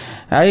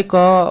ហើយ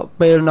ក៏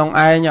ពេលនង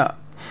ឯង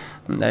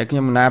ដែលខ្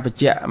ញុំណាបញ្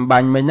ជាក់អំប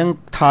ញ្ញមិញហ្នឹង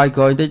ថយ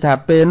ក្រោយតិចថា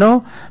ពេលនោះ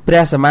ព្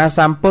រះសម្មា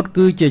សម្ពុទ្ធ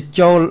គឺជា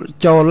ចូ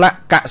ល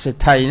កសិទ្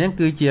ធិហ្នឹង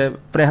គឺជា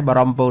ព្រះបរ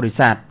មពុរិ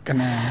ស័ទ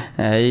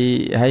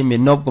ហើយមា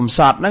នុបកំស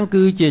ត់ហ្នឹង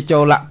គឺជាចូ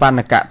លបណ្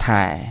ណកៈ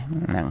ថែ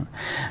ហ្នឹង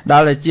ដ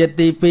ល់តែជាតិ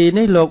ទី2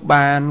នេះលោក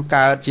បាន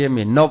កើតជា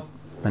មានុប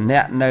ម្នា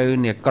ក់នៅ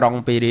នាក្រុង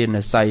ពារាណ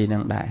សីហ្នឹ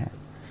ងដែរ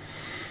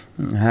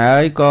ហើ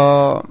យក៏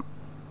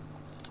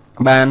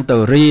បានទៅ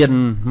រៀន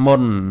មុ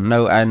ននៅ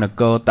ឯន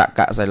គរតក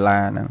សិលា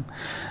ហ្នឹង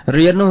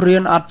រៀននោះរៀ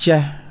នអត់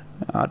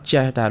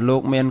ចេះថាលោ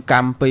កមានក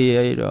ម្មពី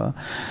អីដល់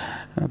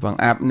បង្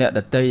អាប់អ្នកដ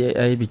តី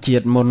អីពីជា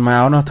តិមុនម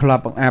កនោះធ្លា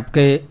ប់បង្អាប់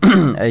គេ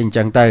អីអញ្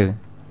ចឹងទៅ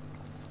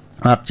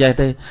អត់ចេះ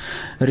ទេ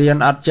រៀន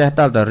អត់ចេះ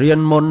តើរៀន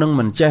មុននឹង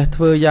មិនចេះ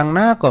ធ្វើយ៉ាង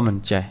ណាក៏មិន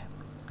ចេះ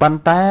ប៉ុន្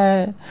តែ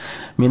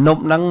មានុប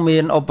នឹងមា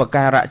នឧប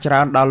ការៈច្រើ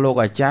នដល់លោក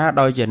អាចារ្យ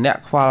ដោយជាអ្នក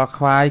ខ្វល់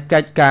ខ្វាយកិ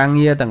ច្ចការ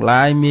ងារទាំង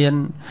ឡាយមាន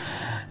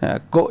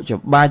គុ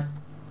ច្បាច់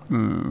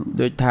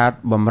ដូចថា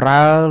បំ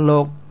រើលោ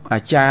កអា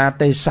ចារ្យ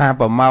ទេសា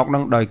ប្រមោកនឹ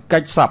ងដោយកិ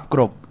ច្ចសពគ្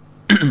រប់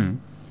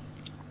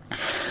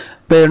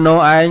ពេលនោះ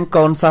ឯង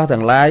កូនសិស្ស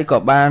ទាំងឡាយក៏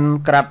បាន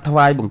ក្រាបថ្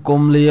វាយបង្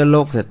គំលា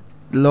លោ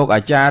ក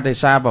អាចារ្យទេ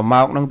សាប្រ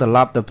មោកនឹងត្រឡ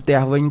ប់ទៅផ្ទះ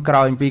វិញក្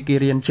រោយពីគេ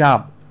រៀនច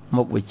ប់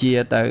មុខវិជ្ជា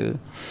ទៅ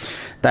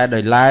តែដោ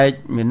យឡែក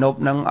មានុប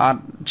នឹងអ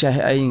ត់ចេះ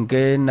អី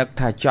គេនឹក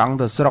ថាចង់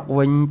ទៅស្រុក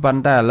វិញប៉ុ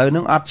ន្តែឥឡូវ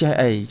នឹងអត់ចេះ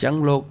អីអញ្ចឹង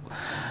លោក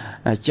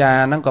អាចារ្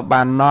យនឹងក៏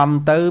បាននាំ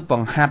ទៅប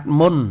ង្ហាត់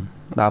មុន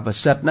ដល់ប្រ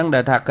សិទ្ធហ្នឹងដែ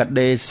លថាក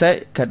ដេ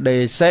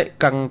សិ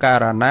កង្កា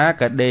រណា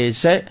កដេ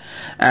សិ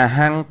អ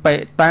ហੰបេ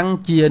តាំង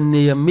ជា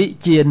នាមិ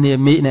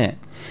នេះ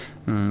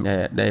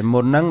ដែល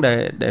មុនហ្នឹង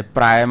ដែល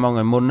ប្រែមក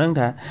ឲ្យមុនហ្នឹង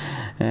ថា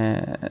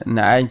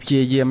ណែឯងព្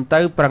យាយាមទៅ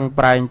ប្រឹង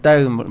ប្រែងទៅ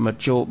ម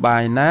ធ្យោបា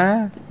យណា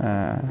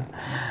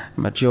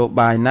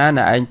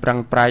ណែឯងប្រឹង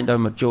ប្រែងដោយ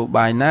មធ្យោ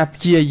បាយណា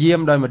ព្យាយាម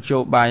ដោយមធ្យោ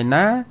បាយ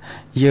ណា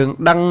យើង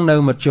ដឹងនៅ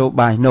មធ្យោ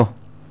បាយនោះ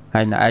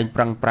ហើយណែឯងប្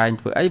រឹងប្រែង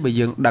ធ្វើអីបើ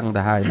យើងដឹង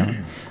ទៅហើយហ្នឹង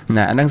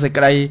ណាហ្នឹងសេច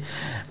ក្តី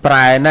ប្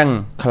រែហ្នឹង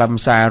ខ្លឹម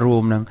សាររួ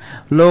មហ្នឹង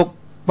លោក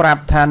ប្រា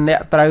ប់ថាអ្នក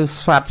ត្រូវ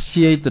ស្វាត់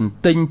ជាយទន្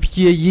ទិញព្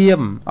យាយា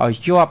មឲ្យ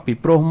ជាប់ពី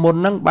ព្រោះមុន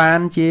ហ្នឹងបា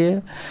នជា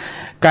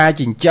ការ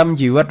ចិញ្ចឹម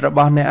ជីវិតរប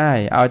ស់អ្នកឯង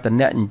ឲ្យត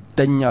អ្នក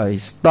ទិញឲ្យ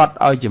ស្ទាត់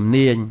ឲ្យជំ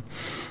នាញ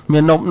មា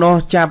ននប់នោះ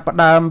ចាប់ផ្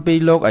ដើមពី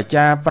លោកអា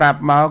ចារ្យប្រាប់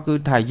មកគឺ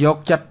ថាយក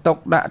ចិត្តទុក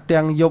ដាក់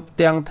ទាំងយប់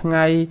ទាំងថ្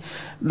ងៃ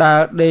ដើ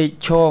រដេក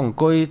ឈរអង្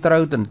គុយត្រូ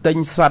វទន្ទិញ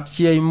ស្វាត់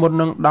ជាយមុន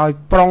នឹងដោយ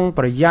ប្រុង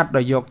ប្រយ័ត្ន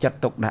ដោយយកចិត្ត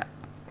ទុកដាក់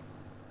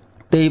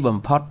ទីបំ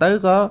ផុតទៅ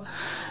ក៏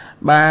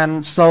បាន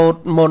សូត្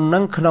រមុននឹ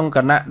ងក្នុងគ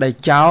ណៈដែល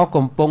ចៅ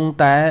កំពុង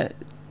តែ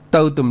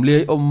ទៅទម្លា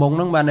យមុង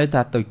ហ្នឹងបានន័យ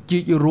ថាទៅជី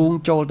ករូង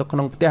ចូលទៅក្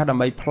នុងផ្ទះដើ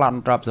ម្បីប្លន់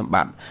ទ្រព្យសម្ប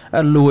ត្តិ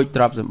លួច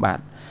ទ្រព្យសម្បត្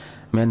តិ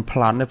មិនប្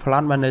លន់ទេប្ល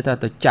ន់បានន័យថា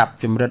ទៅចាប់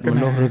ចម្រិតម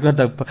នុស្សឬក៏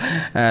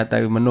ទៅ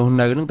មនុស្ស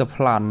នៅហ្នឹងទៅ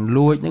ប្លន់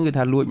លួចហ្នឹងគឺ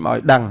ថាលួចមកឲ្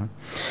យដឹង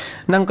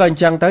ហ្នឹងក៏អញ្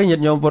ចឹងទៅញា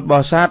តិញោមពុទ្ធប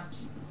រិស័ទ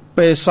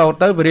ពេលសោត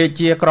ទៅពរា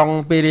ជាក្រុង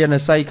ពេរាណ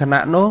សីគ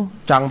ណៈនោះ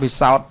ចង់ពិ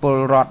សោធន៍ពល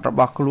រដ្ឋរប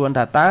ស់ខ្លួន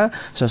ថាតើ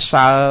សរ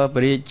សើរព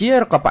រាជា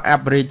ក៏ប្រអា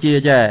ប់ពរាជា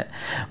ចេះ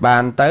បា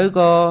នទៅ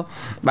ក៏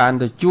បាន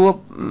ទៅជួប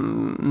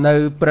នៅ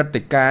ព្រឹត្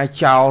តិការណ៍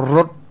ចោលរ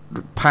ត់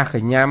ផាសក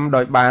ញ្ញាំ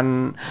ដោយបាន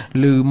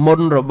លឺមុ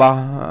នរបស់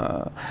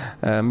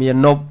មាន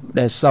នប់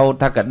ដែលសោត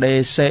ថាកដេ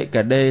សេ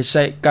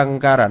កង្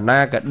ការណា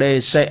កដេ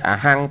សេអ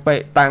ហង្បេ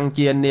តាំង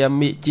ជានា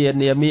មិ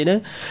នេះ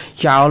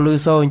ចោលលឺ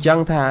សូអញ្ចឹង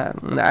ថា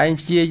ឯង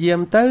ព្យាយាម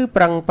ទៅ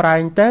ប្រឹងប្រែ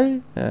ងទៅឯ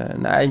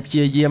ងព្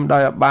យាយាមដោ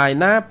យអបាយ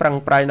ណាប្រឹង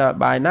ប្រែងដោយអ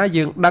បាយណា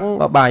យើងដឹង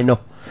អបាយនោះ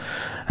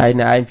ហើយ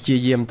ណែឯងព្យា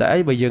យាមទៅអី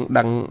បើយើង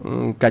ដឹង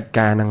កិច្ច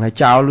ការហ្នឹងហើយ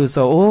ចោលលឺ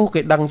សូអូ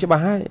គេដឹងច្បា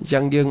ស់ហើយអញ្ចឹ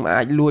ងយើងមិន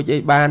អាចលួចអី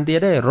បានទៀត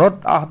ទេរត់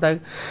អស់ទៅ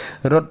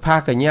រត់ផាស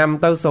កញ្ញាំ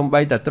ទៅសំ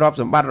បីតែទ្រព្យ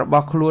សម្បត្តិរប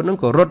ស់ខ្លួនហ្នឹង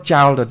ក៏រត់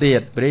ចោលទៅទៀ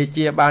តព្រះ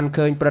ជាបាន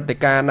ឃើញព្រឹត្តិ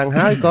ការណ៍ហ្នឹង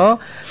ហើយក៏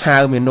ហៅ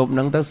មានុបហ្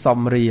នឹងទៅសុំ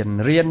រៀ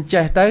ន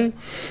ចេះទៅ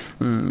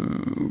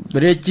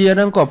ព្រះជាហ្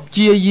នឹងក៏ព្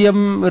យាយាម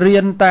រៀ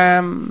នតា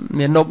ម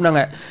មានុបហ្នឹង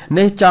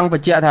នេះចង់ប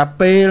ញ្ជាក់ថា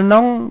ពេលហ្នឹ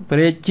ងព្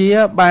រះជា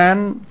បាន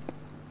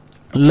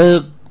លើ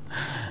ក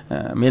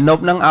មានន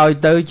ប់នឹងឲ្យ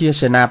ទៅជា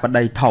សេនាប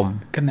តីធំ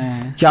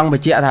ចង់ប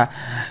ញ្ជាក់ថា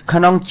ក្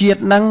នុងជា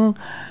តិនឹង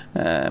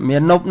មា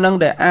ននប់នឹង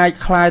ដែលអាច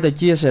คล้ายទៅ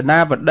ជាសេនា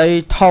បតី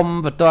ធំ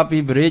បន្ទាប់ពី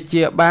ព្រះរា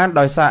ជាបាន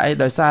ដោយសារអី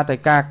ដោយសារតែ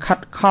ការខិត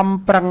ខំ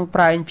ប្រឹង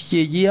ប្រែងព្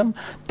យាយាម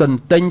ទន្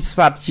ទិញស្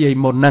វាត់ជាយ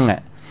មុនហ្នឹងណា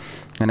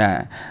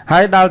ហើ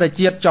យដល់តែ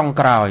ជាតិចុង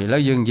ក្រោយឥឡូ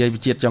វយើងនិយាយពី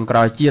ជាតិចុងក្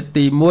រោយជាតិ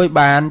ទី1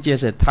បានជា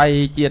សេដ្ឋី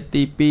ជាតិ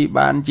ទី2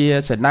បានជា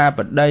សេនាប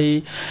តី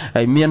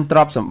ហើយមានទ្រ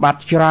ព្យសម្បត្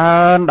តិច្រើ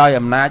នដោយ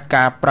អំណាច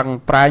ការប្រឹង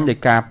ប្រែងដោយ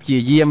ការព្យា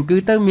យាមគឺ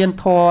ទៅមាន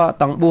ធម៌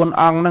ទាំង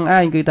4អង្គហ្នឹងឯ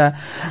ងគឺថា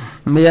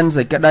មាន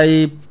សេចក្តី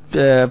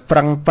ប្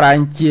រឹងប្រែង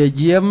ព្យា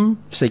យាម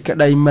សេចក្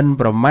តីមិន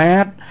ប្រមា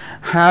ទ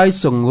ហើយ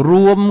សង្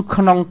រួម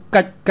ក្នុង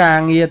កិច្ចការ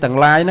ងារទាំង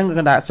ឡាយហ្នឹង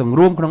គឺថាសង្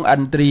រួមក្នុងឥ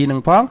ន្ទ្រីហ្នឹ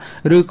ងផង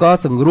ឬក៏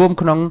សង្រួម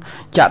ក្នុង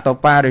ចតុ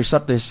បរិសុ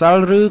ទ្ធិសិល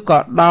ឬក៏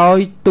ដោយ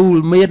ទូល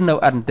មាននៅ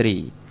ឥន្ទ្រី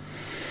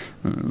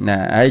ណា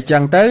ហើយចឹ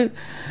ងទៅ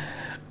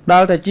ដ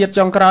ល់តែជាតិ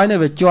ចុងក្រោយនេះ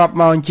វាជាប់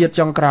មកជាតិ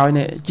ចុងក្រោយ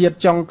នេះជាតិ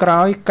ចុងក្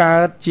រោយកើ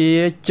តជា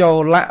ចូ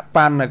លប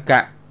ណ្ណក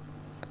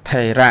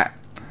ថេរៈ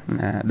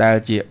ណាដែល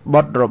ជា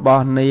បុត្ររប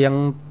ស់នាង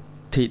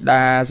ធី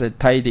តាសេ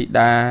ដ្ឋីធី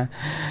តា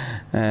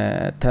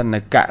ធន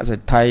កៈសេ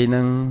ដ្ឋី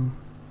នឹង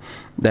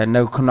ដែល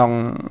នៅក្នុង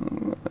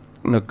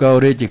នគរ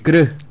រាជក្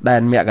រឹសដែ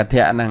នមគ្គ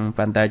ធៈហ្នឹង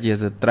ប៉ុន្តែជា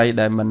ស្ត្រី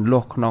ដែលមិន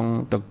លុះក្នុង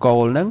តកូ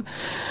លហ្នឹង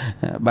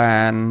បា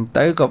ន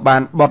ទៅក៏បា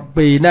នបុត្រ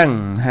ពីរហ្នឹង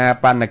ហា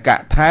បណ្ណកៈ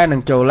ថែនិ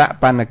ងចូល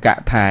បណ្ណកៈ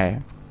ថែ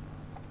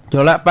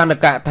ចូលបណ្ណ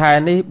កៈថែ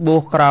នេះបួ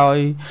សក្រោយ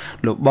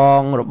លប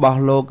ងរបស់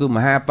លោកគឺម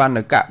ហាបណ្ណ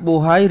កៈបួស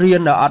ហើយរៀ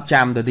នដល់អត់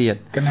ចាំទៅទៀត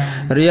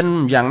រៀន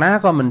យ៉ាងណា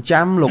ក៏មិន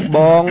ចាំលោកប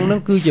ងនឹង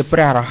គឺជាព្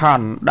រះអរហ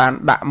ន្តបាន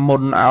ដាក់មុ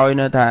នឲ្យ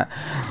នៅថា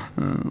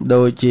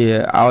ដូចជា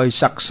ឲ្យ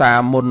សិក្សា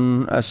មុន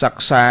សិ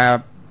ក្សា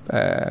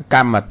ក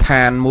ម្មដ្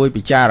ឋានមួយ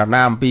ពិចារ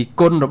ណាអំពី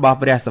គុណរបស់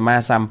ព្រះសម្មា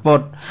សម្ពុ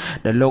ទ្ធ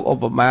ដែលលោកឧ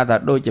បមាថា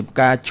ដូចជាផ្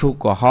កាឈូក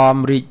ក្រហម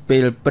រីកពេ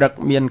លព្រឹក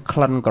មានក្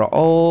លិនក្រ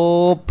អូ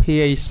ប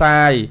ភាយ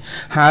សាយ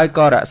ហើយ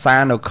ក៏រក្សា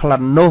នៅក្លិ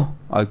ននោះ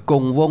ឲ្យគ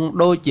ង់វង្ស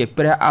ដូចជា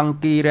ព្រះអង្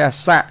គីរ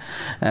ស័ក្តិ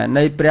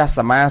នៃព្រះស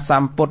ម្មាស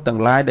ម្ពុទ្ធទាំ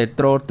ងឡាយដែល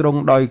ទ្រទ្រង់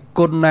ដោយ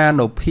គុណណា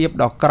នុភាព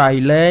ដ៏ក្រៃ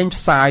លែង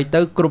ផ្សាយ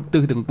ទៅគ្រប់ទិ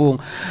សទាំងពួង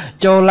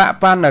ចូល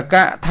បណ្ណ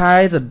កៈថែ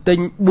ទន្ទិញ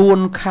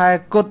4ខែ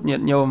គត់ញា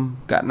តិញោម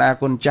កណា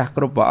គុណចាស់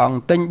គ្រប់ព្រះអង្គ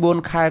ទិញ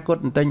4ខែគ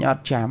ត់ទន្ទិញអ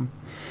ត់ចាំ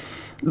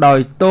ដោយ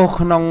ទោស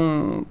ក្នុង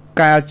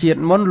កាលជាតិ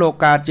មុនលោក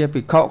កើតជា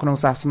ភិក្ខុក្នុង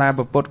សាសនា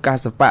ពុទ្ធកា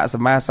សបៈស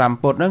ម្មាសម្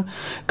ពុទ្ធនឹង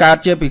កើត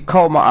ជាភិក្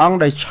ខុមួយអង្គ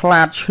ដែលឆ្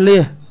លាតឆ្លៀ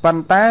សប៉ុ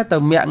ន្តែទៅ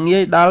មាក់ងា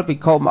យដល់ភិ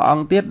ក្ខុមួយអ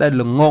ង្គទៀតដែល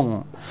ល្ងង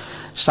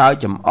សើច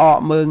ចំអក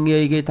មើងងា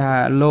យគេថា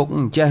លោកអ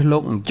ញ្ចេះលោ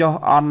កអញ្ចោះ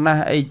អន់ណា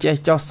ស់អីចេះ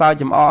ចោះសើច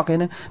ចំអកគេ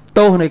ហ្នឹង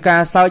ទោសនៃកា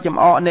រសើចចំ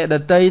អកអ្នកដ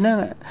តីហ្នឹង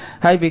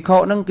ហើយភិក្ខុ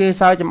ហ្នឹងគេ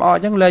សើចចំអកអ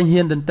ញ្ចឹងលែង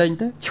ហ៊ានទន្ទិញ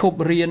ទៅឈប់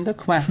រៀនទៅ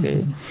ខ្មាស់គេ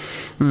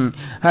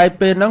ហើយ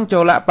ពេលហ្នឹងចូ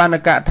លបណ្ណ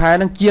កៈថែ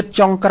ហ្នឹងជាតិ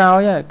ចុងក្រោយ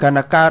កាល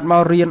ណាកើតម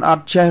ករៀនអ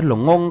ត់ចេះល្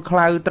ងងខ្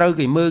លៅត្រូវ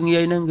គេមើង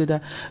ងាយហ្នឹងគឺថា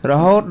រ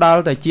ហូតដ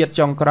ល់តែជាតិ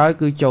ចុងក្រោយ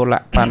គឺចូល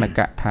បណ្ណ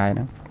កៈថែហ្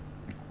នឹង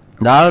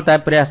ដល់តែ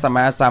ព្រះសម្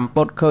មាសម្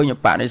ពុទ្ធឃើញឧ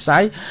បនិស្ស័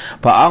យ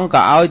ព្រះអង្គ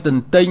ក៏ឲ្យទ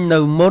ន្ទិញនៅ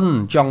មុន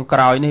ចុងក្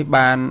រោយនេះ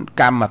បាន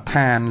កម្មដ្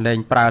ឋានលែង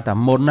ប្រើតែ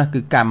មុនណា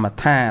គឺកម្ម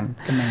ដ្ឋាន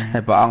ហើ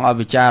យព្រះអង្គឲ្យ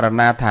ពិចារ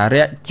ណាថារ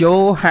ជោ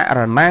ហ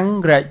រណੰឲ្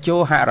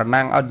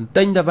យទន្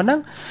ទិញតែប៉ុណ្ណឹង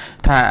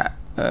ថា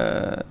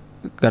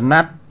ក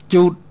ណាត់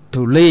ជូត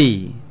ធូលី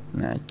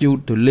ជូត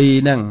ទូលី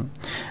ហ្នឹង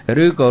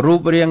ឬក៏រូ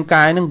បរាង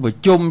កាយហ្នឹងប្រ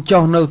ជុំ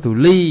ចុះនៅទូ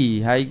លី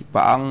ហើយព្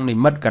រះអង្គនិ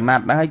មិត្តកណា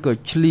ត់ហើយក៏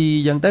ឆ្លី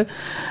អញ្ចឹងទៅ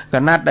ក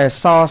ណាត់ដែល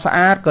សស្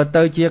អាតក៏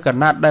ទៅជាក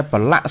ណាត់ដែលប្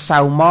រឡាក់សៅ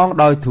ម៉ង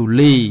ដោយទូ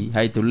លី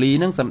ហើយទូលី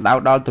ហ្នឹងសំដៅ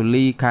ដល់ទូ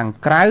លីខាង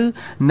ក្រៅ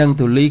និង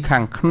ទូលីខា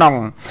ងក្នុង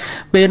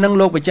ពេលហ្នឹង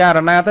លោកពិចារ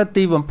ណាទៅ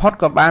ទីបំផុត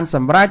ក៏បានស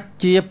ម្រេច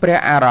ជាព្រះ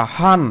អរហ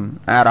ន្ត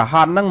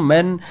ហ្នឹង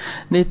មិន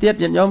មែននេះទៀត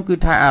ញាតិញោមគឺ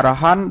ថាអរ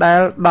ហន្តដែល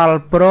ដល់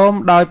ព្រម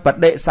ដោយប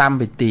ដិសម្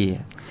បទា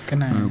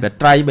ប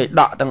ត្រៃបិ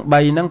ដកទាំង3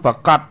ហ្នឹងប្រ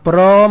កាសព្រ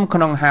មក្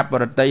នុងហប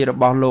រតីរ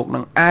បស់លោកនឹ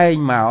ងឯង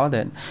មក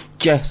តែ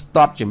ចេះស្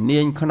ទាត់ជំនា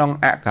ញក្នុង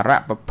អក្ខរ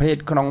ប្រភេទ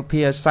ក្នុង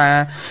ភាសា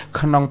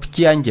ក្នុងព្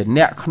យញ្ជ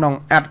នៈក្នុង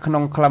អត្ថក្នុ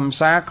ងខ្លឹម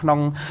សារក្នុង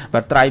ប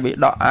ត្រៃបិ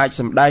ដកអាច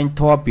សម្ដែង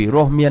ធម៌ពិ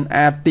រោះមាន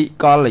អាតិ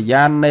កល្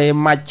យានេ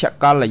មជ្ឈ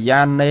កល្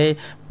យានេ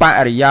ប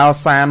រិយោ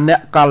សានៈ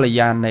កល្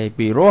យានេ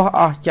ពិរោះ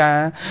អស្ចារ្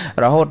យ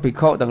រហូតភិក្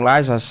ខុទាំងឡាយ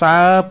សរសើ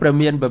រព្រះ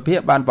មានពភាក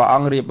បានព្រះអ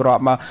ង្គរៀបរា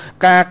ប់មក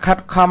ការខិត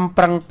ខំ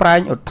ប្រឹងប្រែ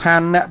ងឧទ្ធា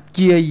នៈ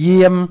ជា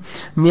យាម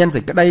មានសេ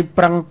ចក្តី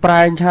ប្រឹងប្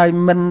រែងហើយ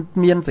មិន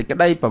មានសេចក្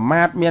តីប្រ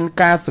មាទមាន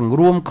ការសង្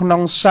រួមក្នុ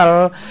ងសិល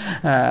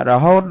រ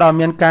ហូតដល់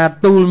មានការ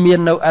ទូលមាន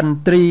នៅឥន្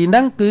ទ្រីហ្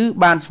នឹងគឺ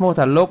បានឈ្មោះ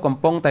ថាលោកកំ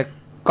ពុងតែ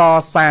ក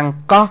សាង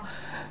កោះ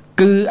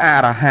គឺអ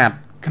រហត្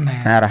ត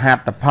អរហត្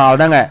តផលហ្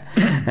នឹង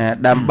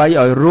ដើម្បី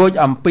ឲ្យរួច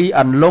អំពី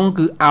អន្លង់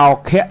គឺអោ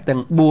ខៈទាំ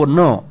ង4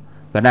នោះ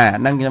កណា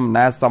ហ្នឹងខ្ញុំ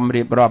ណាសូម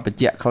រៀបរាប់បញ្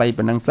ជាក់ខ្លី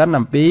ប៉ុណ្ណឹងសិន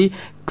អំពី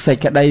សេច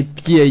ក្តី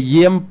ព្យា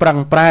យាមប្រឹង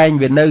ប្រែង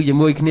វានៅជា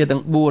មួយគ្នាទាំ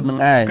ង4នឹង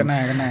ឯងក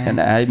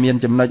ណាហើយមាន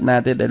ចំណុចណា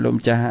ទៀតដែលលោក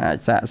ម្ចាស់អាច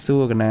សាកសួ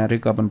រកណាឬ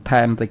ក៏បន្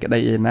ថែមសេចក្តី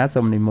ឯណា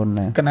សូមនិមន្ត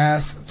ណាកណា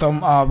សូម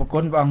អរគុ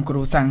ណព្រះអង្គគ្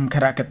រូសង្ឃ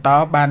រកតោ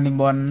បាននិ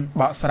មន្ត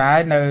បកស្រាយ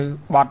នៅ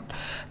បទ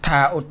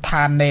ថាឧទ្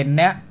ធាននេ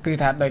អ្នកគឺ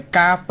ថាដោយ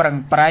ការប្រឹង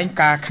ប្រែង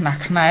ការខ្នះ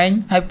ខ្នែង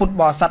ហើយពុទ្ធ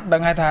បរិស័ទដឹ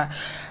ងហើយថា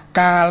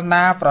កាល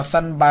ណាប្រសិ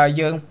នបើ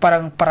យើងប្រឹ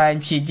ងប្រែង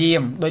ព្យាយា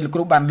មដោយលោកគ្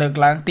រូបានលើក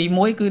ឡើងទី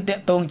1គឺតក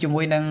តងជា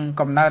មួយនឹង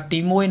កំណើតទី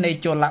1នៃ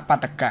ជលប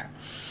តកៈ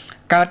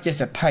កើតជា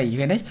សទ្ធិឃើ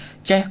ញទេ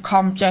ចេះ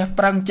ខំចេះ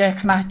ប្រឹងចេះ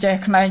ខ្នះចេះ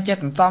ខ្នែងចេះ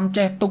សន្សំ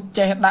ចេះទុក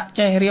ចេះដាក់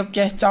ចេះរៀប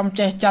ចេះចំ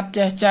ចេះចាត់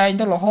ចេះចែង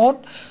ទៅរហូត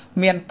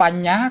មានប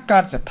ញ្ញាកើ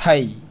តសទ្ធិឃើ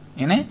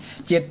ញទេ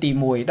ជាតិទី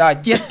1ដល់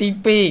ជាតិទី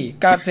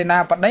2កើតសេនា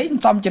បតី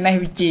សំចំណេះ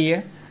វិជ្ជា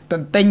ទ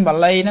ន្ទិញប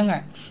ល័យហ្នឹង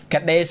ក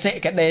ដេ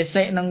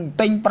សិនឹង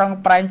ទិញប្រឹង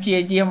ប្រែងព្យា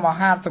យាមម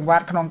ហាសង្វា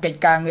តក្នុងកិច្ច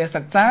ការងារ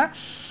សិក្សា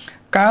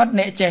កើត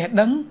អ្នកចេះ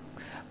ដឹង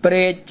ព្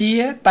រះជា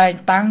តែង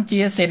តាំងជា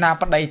សេនា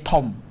បតី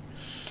ធំ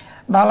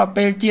ដល់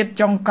ពេលជាតិ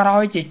ចុងក្រោ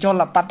យជាជ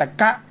លបត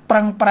កៈប្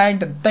រឹងប្រែង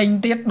ទន្ទិញ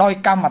ទៀតដោយ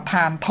កម្មដ្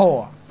ឋានធ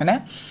ម៌ណា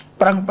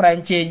ប្រឹងប្រែង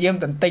ព្យាយាម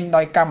ទន្ទិញ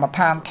ដោយកម្មដ្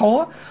ឋានធ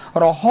ម៌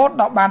រហូត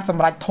ដល់បានស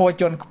ម្រេចធម៌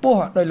ជន់ខ្ព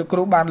ស់ដោយលោកគ្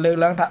រូបានលើក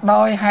ឡើងថា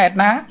ដោយហេតុ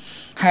ណា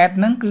ហេតុ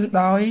ហ្នឹងគឺ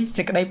ដោយ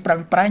សេចក្តីប្រឹង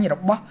ប្រែងរ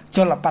បស់ជ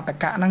លបត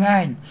កៈហ្នឹងឯ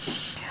ង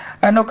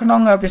នៅក្នុង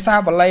ភាសា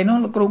បាលីនោះ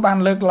លោកគ្រូបាន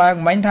លើកឡើង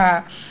មិញថា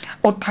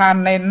ឧទ្ធាន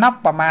នេន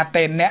បមា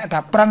តេអ្នកថា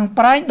ប្រឹង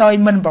ប្រែងដោយ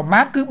មិនប្រ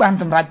មាទគឺបាន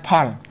សម្រេចផ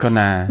លក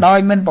ណាដោយ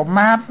មិនប្រ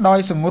មាទដោយ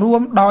សង្រួ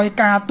មដោយ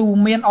ការទូ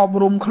មានអប់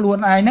រំខ្លួន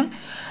ឯងហ្នឹង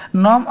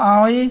នាំ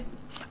ឲ្យ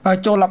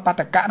ជលប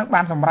តកៈនឹង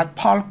បានសម្រេច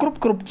ផលគ្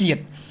រប់ជា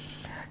តិ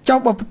ចុះ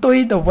បើផ្ទុយ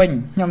ទៅវិញ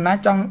ខ្ញុំណា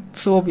ចង់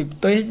សួរពីផ្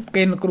ទុយ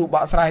គេលោកគ្រូប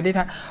កស្រាយនេះ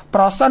ថា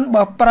ប្រសិន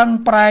បើប្រឹង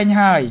ប្រែង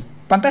ហើយ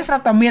ប៉ុន្តែស្រា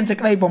ប់តែមានសេច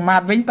ក្តីប្រមា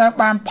ទវិញតើ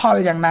បានផល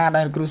យ៉ាងណា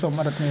ដែរគ្រូសូម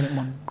អរគុណ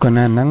មុនគ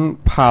ណៈហ្នឹង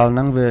ផលហ្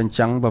នឹងវាអញ្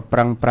ចឹងបើប្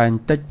រឹងប្រែង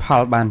តិចផ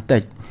លបានតិ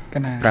ច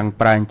ប្រឹង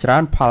ប្រែងច្រើ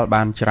នផល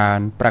បានច្រើន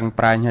ប្រឹង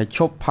ប្រែងឲ្យឈ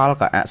ប់ផល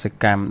ក៏អស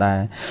កម្មដែរ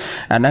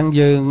អាហ្នឹង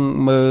យើង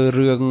មើល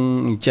រឿង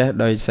ចេះ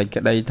ដោយសេច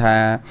ក្តីថា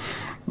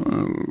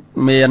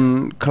មាន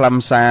ខ្លឹម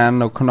សារ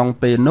នៅក្នុង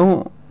ពេលនោះ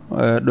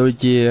ដូច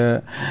ជា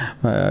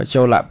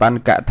ចូលបណ្ឌ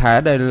កថា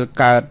ដែល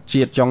កើត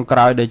ជាតិចុងក្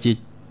រោយដែល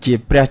ជា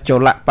ព្រះជ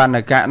លបណ្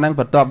ឌកៈហ្នឹង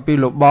បន្ទាប់ពី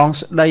លោកបង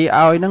ស្ដីឲ្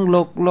យហ្នឹង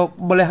លោក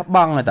លះប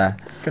ង់តា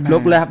លោ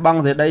កលះបង់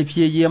សេចក្តីព្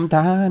យាយាម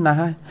ថាណាស់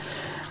ហើយ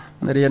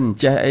រៀន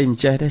ចេះអីមិន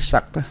ចេះទេ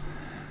សឹកទៅ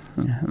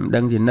មិនដឹ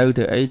ងជានៅ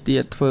ធ្វើអីទៀ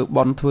តធ្វើប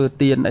ន់ធ្វើ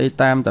ទៀនអី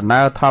តាមដំណើ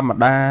រធម្ម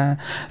តា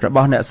រប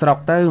ស់អ្នកស្រុក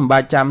ទៅមិនបា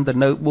ច់ចាំទៅ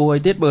នៅបួសអី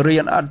ទៀតបើរៀ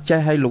នអត់ចេះ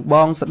ឲ្យលោកប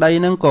ងស្ដី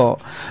ហ្នឹងក៏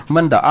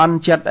មិនទៅអន់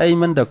ចិត្តអី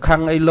មិនទៅខឹ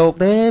ងអីលោក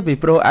ទេពី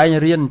ព្រោះឯង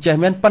រៀនចេះ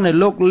មែនប៉ុន្តែ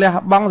លោកលះ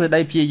បង់សេចក្តី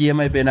ព្យាយាម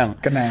អីពេលហ្នឹង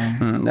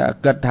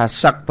គិតថា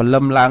សឹកព្រលឹ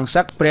មឡើង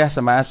សឹកព្រះស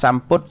ម្មាស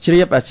ម្ពុទ្ធជ្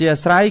រាបអធិ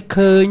ស្ស្រ័យ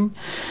ឃើញ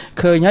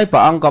ហើយព្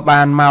រះអង្គក៏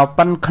បានមក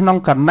ប៉ុនក្នុង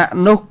គណៈ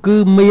នោះគឺ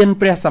មាន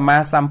ព្រះសម្មា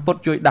សម្ពុទ្ធ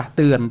ជួយដាស់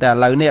តឿនតែឥ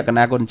ឡូវនេះគ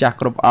ណៈគុណចាស់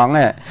គ្រប់អង្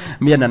គ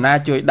មានណា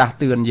ជួយដាស់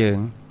តឿនយើង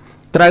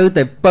ត្រូវ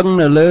តែពឹង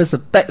នៅលើស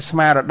តិស្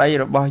មារតី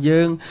របស់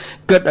យើង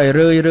គិតឲ្យ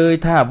រឿយ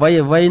ថាអ្វី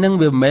ហ្នឹង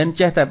វាមិនមែន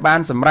ចេះតែបាន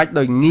សម្រេច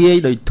ដោយងាយ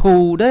ដោយធូ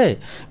រទេ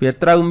វា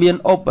ត្រូវមាន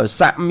ឧប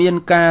សគ្គមាន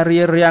ការ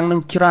រារាំងនឹ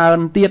ងច្រើន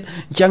ទៀត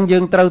អញ្ចឹងយើ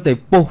ងត្រូវតែ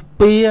ពុះ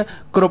ពៀ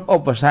គ្រប់ឧ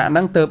បសគ្គហ្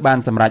នឹងទើបបាន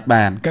សម្រេច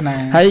បាន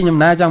ហើយខ្ញុំ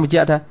ណាចង់បញ្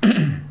ជាក់ថា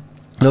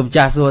លោក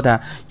ចាស់សួរថា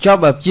ចប់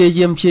បើព្យា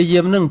យា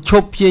មនឹងឈ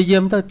ប់ព្យាយា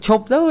មទៅឈ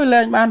ប់ទៅវា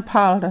លែងបានផ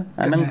លទៅ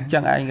អាហ្នឹងចឹ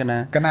ងឯង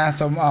កណា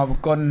សូមអរ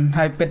គុណ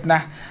ហើយពិតណា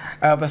ស់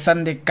បើសិន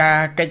ជាការ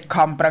កិច្ច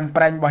ខំប្រឹង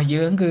ប្រែងរបស់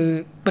យើងគឺ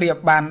ប្រៀប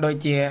បានដូច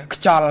ជាខ្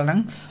យល់ហ្នឹង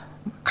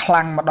ខ្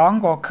លាំងម្ដង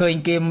ក៏ឃើញ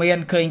គេមាន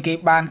ឃើញគេ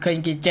បានឃើញ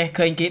គេចេះ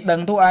ឃើញគេដឹ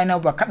ងទៅឲ្យនៅ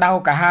បើក្តៅ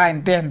កាហាយអ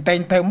ន្ទះអន្ទែង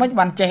ធ្វើមិន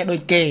បានចេះដូ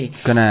ចគេ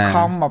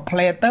ខំមកផ្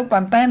លេទៅប៉ុ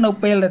ន្តែនៅ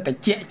ពេលតិ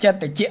ចចិត្ត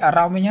តិចអារ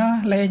ម្មណ៍វិញ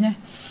លេង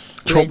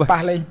ឈប់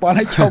ប៉ះលេងប៉ុល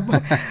ឲ្យឈប់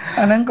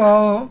អាហ្នឹងក៏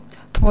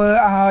ធ្វើ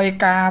ឲ្យ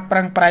ការប្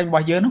រឹងប្រែងរប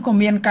ស់យើងនោះក៏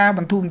មានការប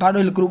ន្ធូរបន្ថយ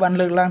ដោយលោកគ្រូបាន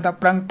លើកឡើងថា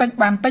ប្រឹងតិច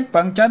បានតិចប្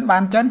រឹងច្រើនបា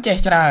នច្រើនចេះ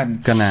ច្រើន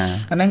កណា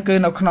អាហ្នឹងគឺ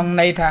នៅក្នុង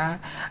ន័យថា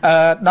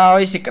ដោយ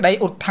សេចក្តី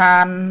ឧទ្ធា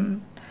ន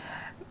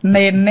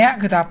នេនអ្នក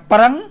គឺថាប្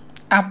រឹង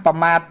អប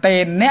មាទេ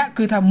អ្នក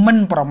គឺថាមិន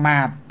ប្រមា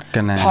ទ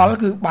ផល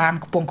គឺបាន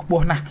ខ្ពង់ខ្ព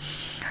ស់ណាស់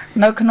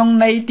នៅក្នុង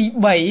ន័យទី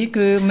3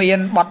គឺមាន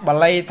បទបា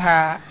លីថា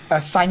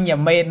សញ្ញ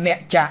មេអ្នក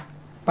ចៈ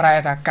ប្រែ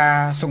ថាការ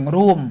សង្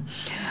រួម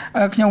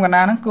ខ្ញុំក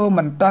ណាហ្នឹងក៏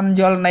មិនទាន់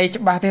យល់ន័យ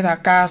ច្បាស់ទេថា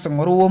ការស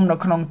ង្រួមនៅ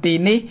ក្នុងទី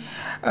នេះ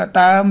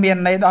តើមាន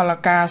ន័យដល់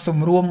ការស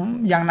ម្រួម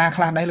យ៉ាងណា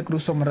ខ្លះដែរលោកគ្រូ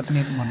សុំរដ្ឋ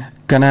នាមុន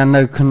កណា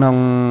នៅក្នុង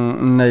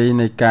ន័យ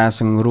នៃការ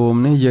សង្រួម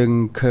នេះយើង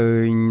ឃើ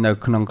ញនៅ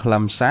ក្នុងខ្លឹ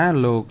មសារ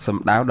លោកស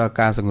ម្ដៅដល់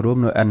ការសង្រួម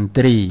នៅឥន្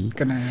ទ្រី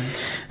កណា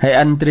ហើយ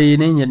ឥន្ទ្រី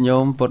នេះញាតិញោ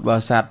មពុទ្ធប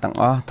រិស័ទទាំង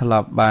អស់ធ្លា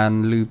ប់បាន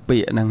ឮពា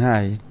ក្យហ្នឹងហើ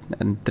យ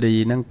ឥន្ទ្រី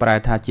ហ្នឹងប្រែ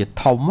ថាជា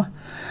ធំ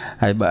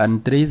ហើយបើឥ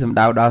ន្ទ្រីសំ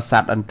ដៅដល់ស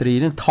ត្វឥន្ទ្រី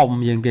នឹងធំ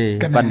ជាងគេ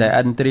ប៉ុន្តែ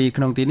ឥន្ទ្រី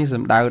ក្នុងទីនេះ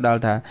សំដៅដ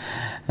ល់ថា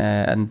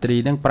ឥន្ទ្រី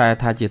នឹងប្រែ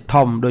ថាជា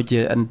ធំដូចជា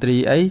ឥន្ទ្រី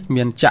អី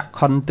មានចក្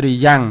ខុន្ទ្រី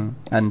យ៉ាង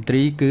ឥន្ទ្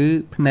រីគឺ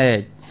ភ្នែក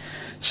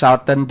សោ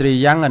តិន្ទ្រី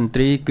យ៉ាងឥន្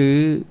ទ្រីគឺ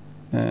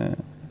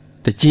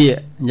តិច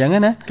អញ្ចឹង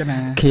ណា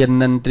ខៀ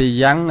និន្ទ្រី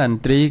យ៉ាងឥន្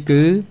ទ្រី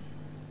គឺ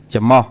ច្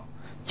រមុះ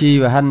ជី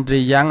វហិន្ទ្រី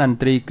យ៉ាងឥន្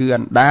ទ្រីគឺអ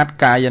ណ្ដាត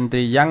កាយឥន្ទ្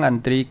រីយ៉ាងឥ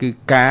ន្ទ្រីគឺ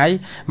កាយ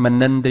ម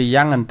និន្ទ្រី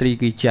យ៉ាងឥន្ទ្រី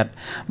គឺចិត្ត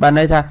បាន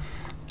ន័យថា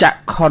ច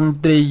ក្ខុន្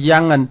ទ្រីយ៉ា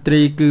ងឥន្ទ្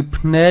រីគឺ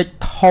ភ្នែក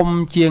ធំ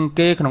ជាង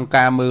គេក្នុង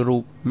ការមើលរូ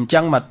បអញ្ចឹ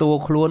ងមកតួ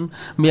ខ្លួន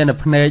មានតែ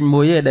ភ្នែក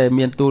មួយឯដែល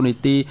មានតួនា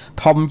ទី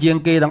ធំជាង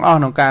គេទាំងអស់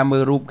ក្នុងការមើ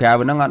លរូបក្រៅ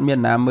ហ្នឹងអត់មាន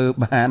ណាមើល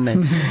បានទេ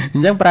អ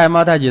ញ្ចឹងប្រែម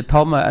កថាជា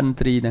ធំឥន្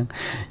ទ្រីហ្នឹង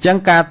អញ្ចឹង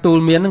ការទូល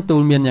មានហ្នឹងទូ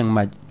លមានយ៉ាង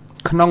ម៉េច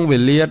ក្នុងវេ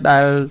លាដែ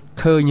ល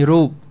ឃើញ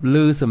រូប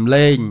ឬសំ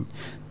ឡេង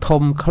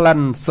ធំក្លិន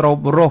ស្រូប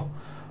រស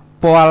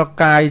ពាល់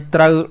កាយ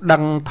ត្រូវដឹ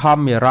ងធ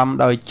ម្មអារម្មណ៍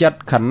ដោយចិត្ត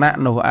ខណៈ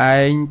នោះឯ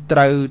ងត្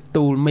រូវ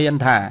ទូលមាន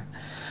ថា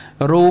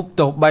រូប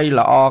ទោះបី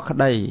ល្អក្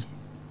តី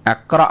អា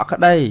ក្រក់ក្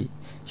តី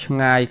ឆ្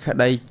ងាយក្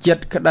តីចិ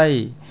ត្តក្តី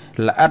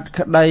ល្អិត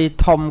ក្តី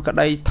ធំក្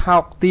តីថោ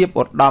កទាប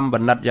ឧត្តមប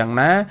ណ្ឌិតយ៉ាង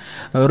ណា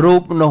រូ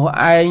បនោះ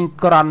ឯង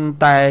គ្រាន់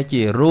តែ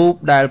ជារូប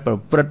ដែលប្រ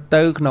ព្រឹត្ត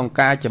ទៅក្នុង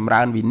ការចម្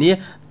រើនវិន័យ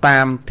តា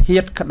មធា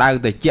តុក្តៅ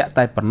ត្រជាក់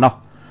តែប៉ុណ្ណោះ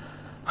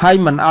ហើយ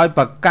មិនឲ្យ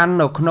ប្រកាន់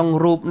នៅក្នុង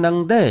រូបនឹង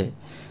ទេ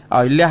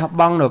ឲ្យលះ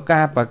បង់នៅ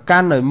ការប្រកា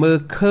ន់ឲ្យមើល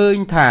ឃើញ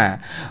ថា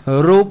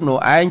រូបនោះ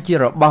ឯងជា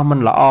របស់មិន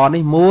ល្អ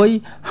នេះមួយ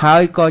ហើ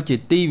យក៏ជា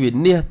ទីវិ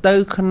និច្ឆ័យទៅ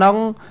ក្នុង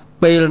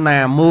ពេលណា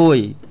មួយ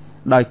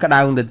ដោយក្តៅ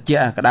ត្រជា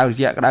ក់ក្តៅត្រ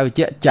ជាក់ក្តៅត្រ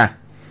ជាក់ចាស់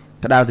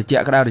ក្តៅត្រជា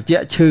ក់ក្តៅត្រជា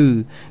ក់ឈឺ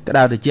ក្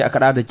តៅត្រជាក់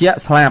ក្តៅត្រជាក់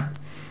ស្លាប់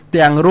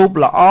ទាំងរូប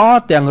ល្អ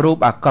ទាំងរូប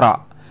អាក្រ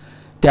ក់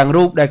ទាំង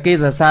រូបដែលគេ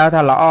សរសើរ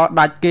ថាល្អ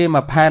ដាច់គេម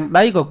កផែន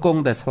ដីក៏គ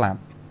ង់តែស្លាប់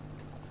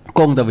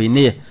គង់តែវិ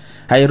និច្ឆ័យ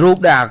ហើយរូប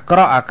ដែលអាក្រ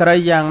ក់អាក្រី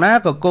យ៉ាងណា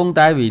ក៏គង់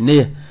តែវិនិ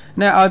ច្ឆ័យ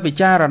ណែឲ្យពិ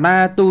ចារណា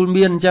ទូល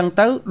មានអញ្ចឹង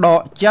ទៅដ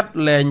កចិត្ត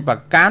លែងប្រ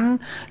កាន់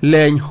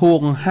លែងហួ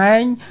ងហែ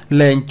ង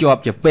លែងជា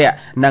ប់ជាពាក់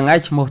ហ្នឹងឯង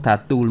ឈ្មោះថា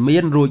ទូលមា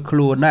នរួចខ្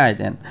លួនហើយ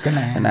ក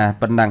ណា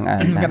ប៉ុណ្ណឹងឯ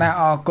ងកណា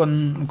អរគុណ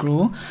គ្រូ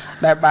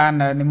ដែលបាន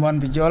និមន្ត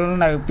បញ្យល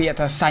នៅពាក្យ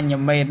ថាសញ្ញ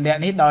មេន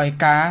នេះដោយ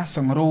ការស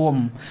ង្រួម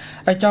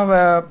ហើយចុះ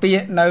ពា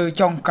ក្យនៅ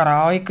ចុងក្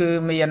រោយគឺ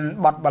មាន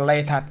បទបាលី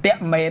ថាត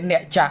មេអ្ន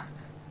កចៈ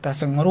តែ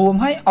សង្រួម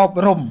ឲ្យអប់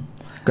រំ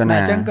អ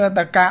ញ្ចឹងគឺ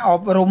តែការអ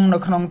ប់រំនៅ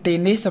ក្នុងទី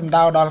នេះសំ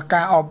ដៅដល់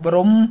ការអប់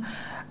រំ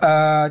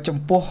ចំ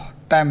ពោះ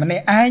តែម្នា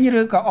ក់ឯង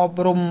ឬក៏អ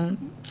ប់រំ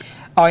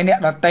ឲ្យអ្នក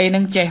ដតីនឹ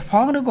ងចេះផ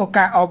ងឬក៏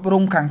ការអប់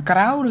រំខាងក្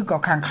រៅឬក៏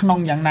ខាងក្នុង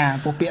យ៉ាងណា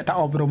ពួកពាក្យថា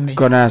អប់រំនេះ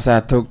ក៏ណាសា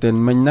ធុទៅ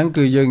មិញហ្នឹង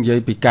គឺយើងនិយាយ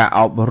ពីការ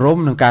អប់រំ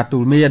និងការទូ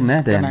លមានណា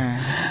តែ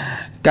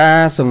កា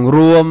រសង្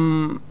រួម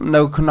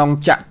នៅក្នុង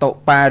ចតុ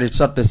បរិ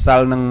សុទ្ធសិល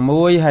នឹង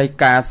មួយហើយ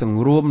ការស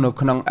ង្រួមនៅ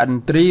ក្នុងឥ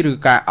ន្ទ្រីឬ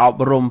ការអ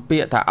ប់រំពា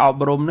ក្យថាអ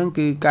ប់រំហ្នឹង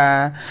គឺការ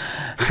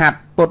ហា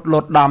ត់ពុតល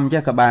ត់ដំ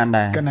ចេះក៏បាន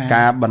ដែរ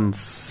ការបន្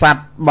សា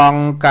ត់បង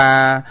កា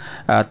រ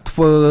ធ្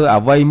វើ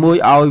អ្វីមួយ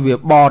ឲ្យវា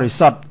បរិ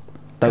សុទ្ធ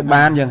ទៅ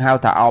បានយើងហៅ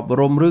ថាអប់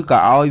រំឬក៏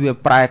ឲ្យវា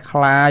ប្រែค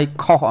ลาย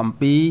ខុសអំ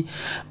ពី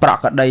ប្រ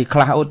ក្តីខ្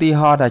លះឧទា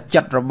ហរណ៍ថា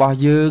ចិត្តរបស់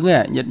យើង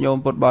ញាតិញោម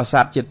ពុទ្ធបរិ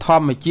ស័ទជាធ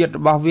ម្មជាតិរ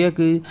បស់វា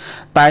គឺ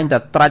តែងតែ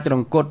ត្រាច់រ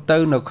ង្គត់ទៅ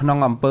នៅក្នុង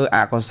អំពើអ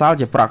កុសល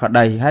ជាប្រក្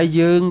តីហើយ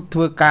យើងធ្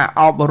វើការ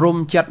អប់រំ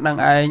ចិត្តនឹង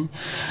ឯង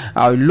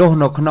ឲ្យលុះ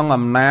នៅក្នុង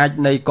អំណាច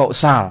នៃកុ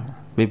សល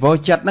ពីព្រោះ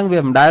ចិត្តហ្នឹងវា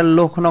មិនដែល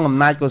លុះក្នុងអំ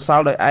ណាចកុសល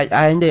ដោយ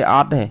ឯងទេអ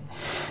ត់ទេ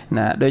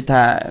ណាដូច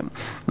ថា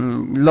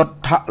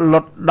លុ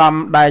តដំ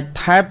ដែក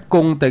ថែបគ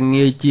ង់តែ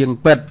ងាយជាង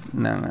ពិត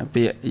ហ្នឹង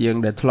ពាក្យយើង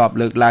ដែលធ្លាប់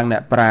លើកឡើងអ្ន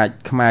កប្រាជ្ញ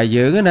ខ្មែរ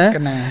យើងណា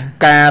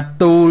ការ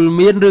ទូល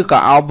មានឬក៏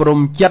អប់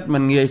រំចិត្តមិ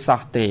នងាយ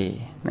សោះទេឥ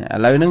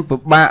ឡូវហ្នឹងពិ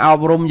បាកអ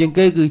ប់រំជាង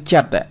គេគឺ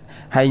ចិត្ត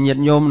ហើយញា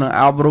តិញោមនឹង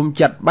អប់រំ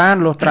ចិត្តបាន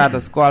លុះត្រាតែ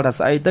ស្គាល់ថា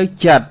ស្អីទៅ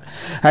ចិត្ត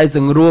ហើយស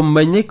ង្រួម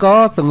មិញនេះក៏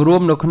សង្រួ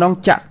មនៅក្នុង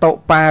ចតុ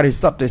បារិ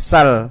សុទ្ធិ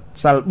សិល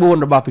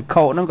4របស់ភិក្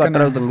ខុហ្នឹងក៏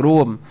ត្រូវសង្រួ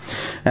ម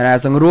តែ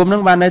សង្រួមហ្នឹ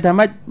ងបានន័យថា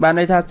ម៉េចបាន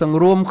ន័យថាសង្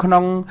រួមក្នុ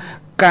ង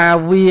ការ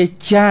វា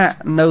ចា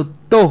នៅ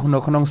ទោសនៅ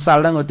ក្នុងសិល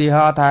ហ្នឹងឧទាហ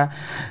រណ៍ថា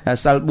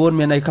សិល4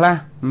មានអីខ្លះ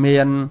មា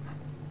ន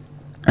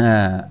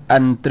អ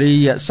ន្ត្រី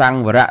ស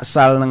ង្វរៈ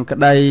សិលនឹងក្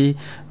តី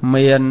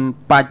មាន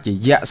បច្ច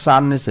យៈស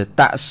ន្និស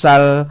តសិ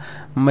ល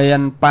មា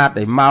នប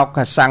ដិមោខ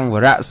សង្វ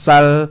រៈសិ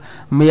ល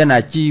មាន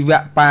អាជីវៈ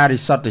បរិ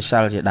សុទ្ធិសិ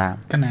លជាដើម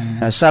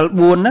សិល4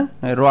ហ្នឹង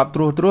រាប់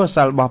ត្រួស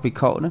សិលរបស់ភិក្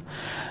ខុហ្នឹង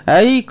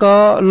ហើយក៏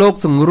លោក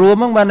សង្រួម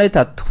ហ្នឹងបានន័យ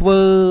ថាធ្វើ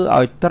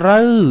ឲ្យត្រូ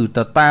វ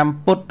ទៅតាម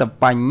ពុទ្ធ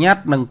បញ្ញត្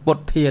តិនិងពុ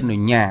ទ្ធានុ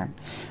ញ្ញាត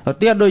ឧ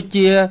ទាហរណ៍ដូច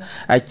ជា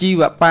អាជី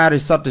វប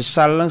រិសុទ្ធិ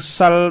សិលនឹង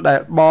សិលដែល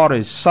ប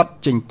រិសុទ្ធ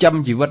ចិញ្ចឹម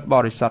ជីវិតប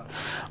រិសុទ្ធ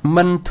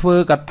មិនធ្វើ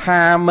ក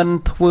ថាមិន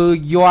ធ្វើ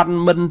យន់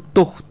មិន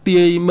ទុះ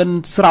ទាយមិន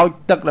ស្រោច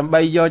ទឹកដើម្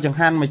បីយកចង្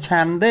ហាន់មក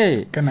ឆាន់ទេ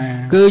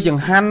គឺច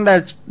ង្ហាន់ដែល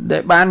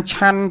បាន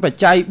ឆាន់បច្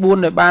ច័យ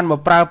4ដែលបានមក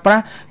ប្រើប្រា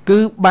ស់គឺ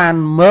បាន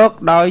មក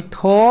ដោយ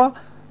ធម៌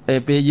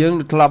ពេលយើង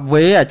ធ្លាប់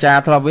វេអាចារ្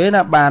យធ្លាប់វេ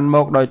ណាបានម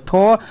កដោយធ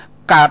ម៌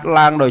កើត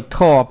ឡើងដោយធ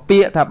ម៌ពា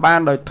ក្យថាបាន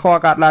ដោយធម៌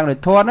កើតឡើងដោយ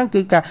ធម៌ហ្នឹង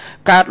គឺការ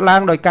កើតឡើ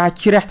ងដោយការ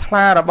ជ្រះថ្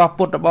លារបស់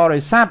ពុទ្ធប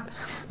រិស័ទ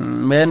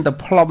មិនទៅ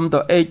ផ្លុំទៅ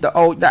អេកទៅ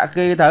អូចដាក់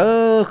គេថា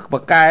ប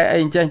កែ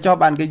អីចេះចុះ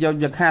បានគេយក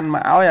ចង្ហាន់ម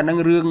កឲ្យអានឹង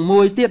រឿង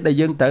មួយទៀតដែល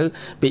យើងទៅ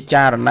ពិ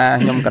ចារណា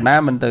ខ្ញុំកណា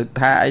មិនទៅ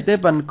ថាអីទេ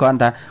ប៉ុន្តែគ្រាន់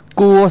ថា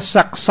គួរ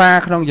សិក្សា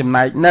ក្នុងចំ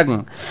ណែកហ្នឹង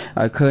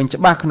ឲ្យឃើញច្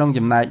បាស់ក្នុង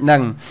ចំណែកហ្នឹ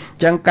ងអ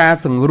ញ្ចឹងការ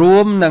សង្រួ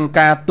មនិង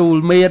ការទូល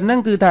មានហ្នឹ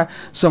ងគឺថា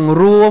សង្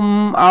រួម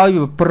ឲ្យ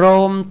ព្រ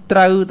មត្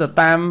រូវទៅ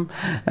តាម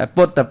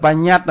ពុទ្ធប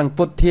ញ្ញត្តិនិង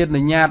ពុទ្ធា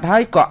នុញ្ញាតហើ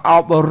យក៏អ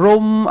ប់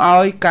រំ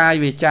ឲ្យកាយ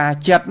វាចា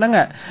ចិត្តហ្នឹង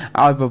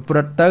ឲ្យប្រព្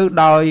រឹត្តទៅ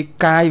ដោយ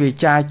កាយវា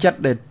ចាចិត្ត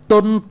ដែលទុ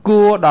ន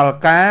គួរដល់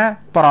ការ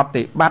ប្រ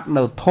តិបត្តិ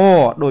នៅធ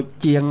ម៌ដូច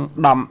ជាង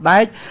ដំដែ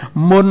ក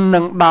មុននឹ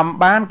ងដំ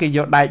បានគេយ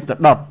កដែកទៅ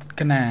ដុត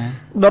កណា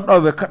ដុតឲ្យ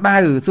វាក្តៅ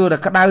សួរតែ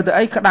ក្តៅទៅ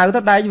អីក្តៅទៅ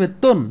ដែកវា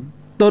ទុន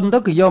ទៅ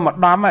គេយកមក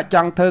ដំច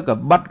ង់ធ្វើក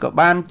បិតក៏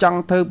បានចង់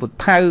ធ្វើពុ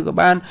ថៅក៏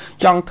បាន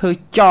ចង់ធ្វើ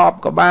ចប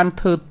ក៏បាន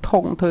ធ្វើធុ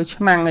ងធ្វើ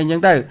ឆ្នាំងអីចឹ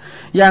ងទៅ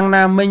យ៉ាង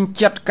ណាមិញ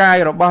ចិត្តកាយ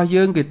របស់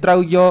យើងគេត្រូវ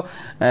យក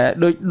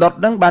ដូចដុត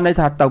ហ្នឹងបានន័យ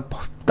ថាទៅ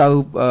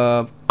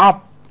អ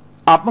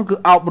ប់ហ្នឹងគឺ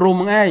អប់រំ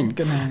ហ្នឹងឯង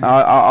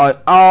ឲ្យ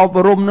អ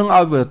ប់រំនឹង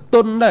ឲ្យវា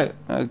ទុនដែរ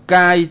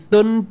កាយ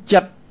ទុន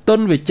ចិត្តទុន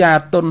វិចារ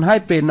ទុនឲ្យ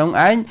ពេលនោះ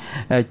ឯង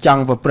ច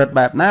ង់ប្រព្រឹត្ត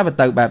បែបណា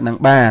ទៅបែបហ្នឹង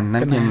បានហ្នឹ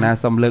ងខ្ញុំណា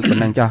សូមលើកប៉ុ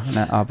ណ្ណឹងចុះ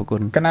ណាអរគុ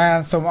ណកណា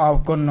សូមអរ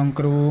គុណលោក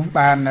គ្រូ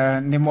បាន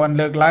និមន្ត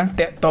លើកឡើង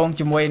តកតង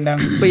ជាមួយនឹង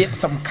ពាក្យ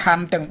សំខា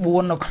ន់ទាំង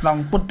4នៅក្នុង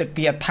ពុទ្ធ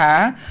គាថា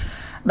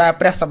ដែល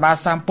ព្រះសម្មា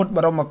សម្ពុទ្ធប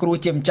រមគ្រូ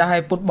ជាម្ចាស់ឲ្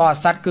យពុទ្ធបរិ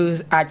ស័ទគឺ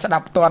អាចស្ដា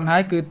ប់ផ្ទាន់ហើ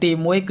យគឺទី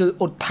1គឺ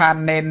ឧទ្ធា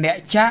នេន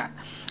ចៈ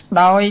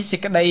ដោយសេច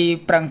ក្តី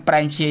ប្រឹងប្រែ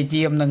ងព្យា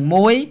យាមនឹង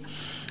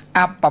1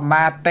អប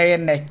មាតេ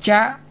ន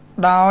ចៈ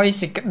ដោយ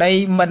សេចក្តី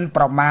មិន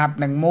ប្រមាទ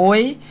នឹង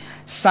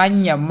1ស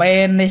ញ្ញមេ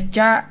និ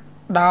ចៈ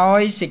ដោយ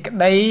សេចក្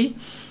តី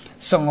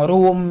សង្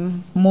រួម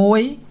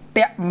1ត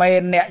មេ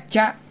ន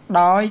ចៈ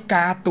ដោយ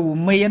ការទូ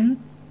មាន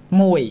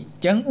1អ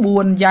ញ្ចឹង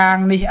4យ៉ាង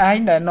នេះឯង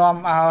ដែលនាំ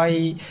ឲ្យ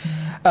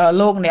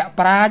លោកអ្នក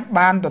ប្រាជ្ញ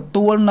បានទ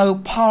ទួលនៅ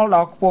ផល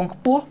ដ៏ខ្ពង់ខ្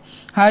ពស់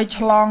ហើយ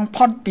ឆ្លង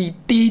ផុតពី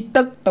ទី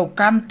ទឹកទៅ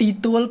កាន់ទី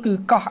ទួលគឺ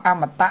កោះអ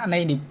មតៈនៃ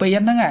និព្វា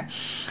នហ្នឹង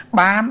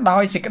បានដោ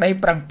យសេចក្តី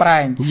ប្រឹងប្រែ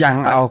ងយ៉ាង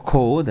អោ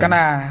ខូក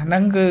ណាហ្នឹ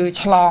ងគឺ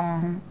ឆ្លង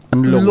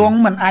លង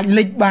មិនអាច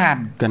លិចបាន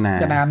ក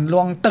ណាល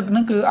ងទឹកហ្នឹ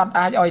ងគឺអត់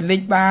អាចឲ្យលិ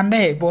ចបាន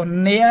ទេព្រោះ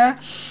អ្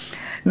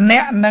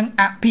នកនឹង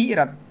អភិរ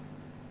ត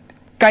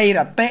កៃរ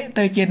តិ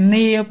ទៅជា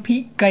នាភិ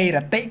កៃរ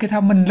តិគឺ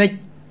ថាមិនលិច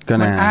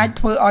มันអាច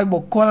ធ្វើឲ្យបុ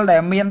គ្គលដែ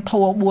លមានធ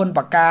ម៌4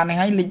ប្រការ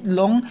នេះឲ្យលិច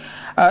លង់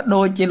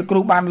ដោយជាគ្រូ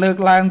បានលើក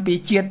ឡើងពី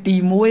ជាតិទី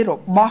1រ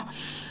បស់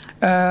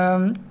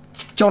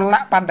ចល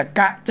បណ្ឌ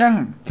កៈអញ្ចឹង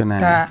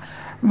ថា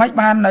មិន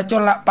បានច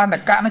លបណ្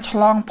ឌកៈនឹងឆ្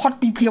លងផុត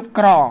ពីភាព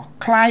ក្រ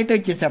คล้ายទៅ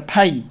ជាសេដ្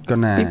ឋី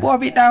ពីព្រោះ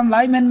ពីដើម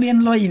ឡើយមិនមាន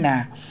លុយណា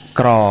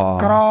ក្រ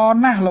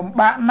ណាស់លំ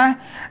បាកណាស់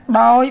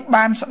ដោយ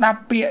បានស្ដាប់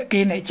ពាក្យគេ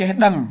អ្នកចេះ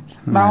ដឹង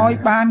ដោយ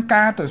បាន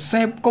ការទៅ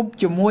សេពគប់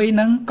ជាមួយ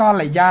នឹងក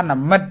ល្យាណ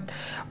មិត្ត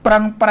ប្រឹ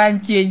ងប្រែង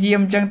ជាយា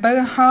មចឹងទៅ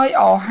ហើយ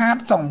អហាត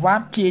សង្វា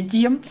តជា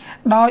យាម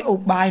ដោយឧ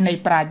បាយនៃ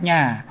ប្រាជ្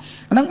ញា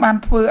ហ្នឹងបាន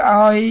ធ្វើ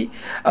ឲ្យ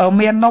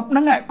មាននប់ហ្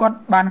នឹងគាត់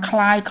បានคล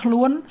ายខ្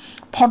លួន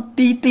ផុត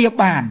ទីទាប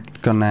បាន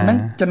ហ្នឹង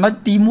ចំណុច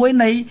ទី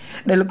1នៃ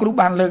ដែលលោកគ្រូ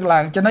បានលើកឡើ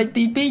ងចំណុច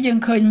ទី2យើង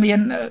ឃើញមាន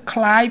ค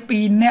ลายពី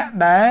អ្នក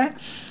ដែល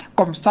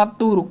កំសត់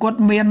ទូរគត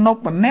មានន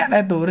ប់ម្នាក់ដែ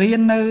លទៅរៀន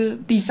នៅ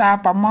ទីសា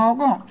ប៉ម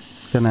ក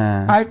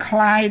ហើយค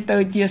ลายទៅ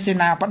ជាសេ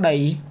នាបតី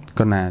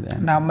កណា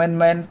ណា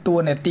មិនតួ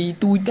នាទី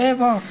ទូចទេ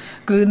បង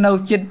គឺនៅ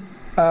ចិត្ត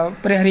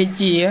ព្រះរា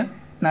ជា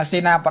ណាសេ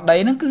នាបតី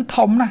ហ្នឹងគឺ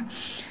ធំណាស់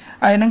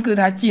ហើយហ្នឹងគឺ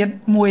ថាជាតិ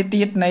មួយ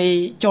ទៀតនៃ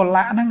ច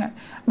លៈហ្នឹង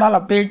ដល់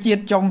ទៅពេលជា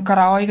តិចុងក្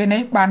រោយគេ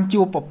នេះបាន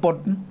ជួបប្រពុត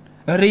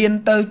រៀន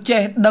ទៅ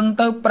ចេះដឹង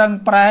ទៅប្រឹង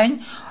ប្រែង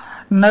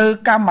នៅ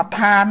កម្មដ្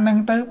ឋានហ្នឹង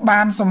ទៅ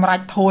បានសម្រេច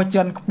ធម៌ជ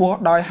នខ្ពស់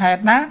ដោយហេ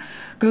តុណា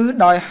គឺ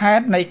ដោយហេ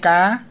តុនៃ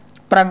ការ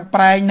ប្រឹង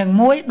ប្រែងនឹង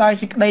មួយដោយ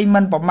សេចក្តីមិ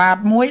នប្រមាទ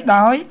មួយ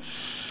ដោយ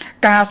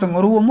ការស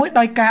ង្រួមមួយ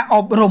ដោយការអ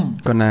ប់រំ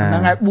ហ្នឹ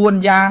ងហើយ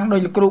4យ៉ាងដោយ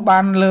លោកគ្រូបា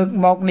នលើក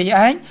មកនេះ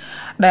ឯង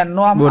ដែល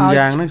នាំឲ្យ4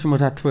យ៉ាងហ្នឹងឈ្មោះ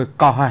ថាធ្វើ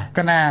កោះហើយ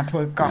ក ណាធ្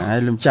វើកោះហើយ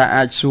លោកចាស់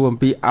អាចសួរអំ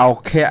ពីអោ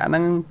ខៈហ្នឹ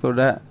ងព្រោះ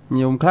ថា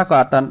ញោមខ្លះក៏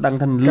អត់តាន់ដឹង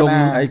ថាលង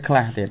អីខ្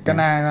លះទៀតក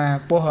ណា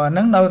ពោះហ្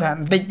នឹងនៅថា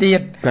បន្តិចទៀ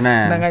តហ្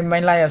នឹងហើយមិ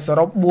នឡៃស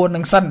រុប4នឹ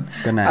ងសិនឥ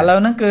ឡូវ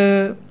ហ្នឹងគឺ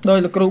ដោយ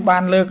លោកគ្រូបា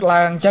នលើក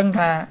ឡើងអញ្ចឹង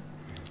ថា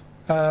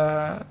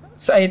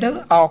ស្អីទៅ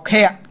អោ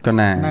ខៈហ្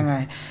នឹង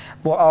ហើយ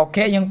ពួកអោ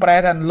ខៈយើងប្រែ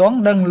ថាលង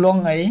ដឹងលង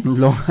អី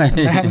លងអី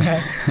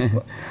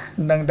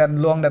នឹងតែ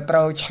លងដែលត្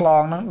រូវឆ្ល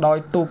ងហ្នឹងដោយ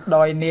ទូក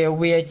ដោយនា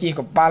វាជិះ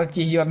កប៉ាល់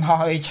ជិះយន្តហោះ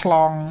អីឆ្ល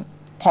ង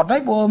ផុតហើ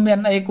យព្រោះមាន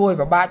អីគួរ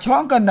ពិបាកឆ្ល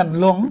ងក៏តែ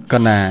លង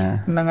ហ្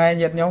នឹងហើយ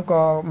ញាតិញោម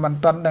ក៏មិន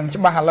ទាន់ដឹង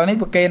ច្បាស់ឥឡូវនេះ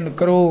ប្រកេនលោក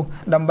គ្រូ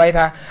ដើម្បី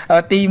ថា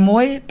ទី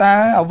1តើ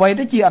អ្វី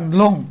ទៅជាអន្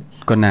លង់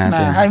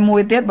ហើយមួ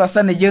យទៀតបើ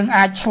សិនជាយើង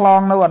អាចឆ្ល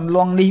ងនៅអន្ល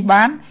ង់នេះ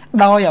បាន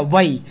ដោយអ្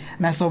វី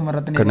ណាសូមរ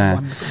តនាគុណ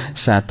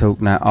សាធុ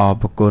ណាអរ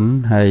គុណ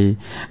ហើយ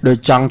ដូច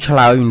ចង់ឆ្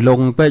លើយល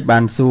ងពេកបា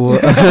នសួរ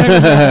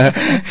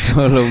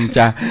លោកម្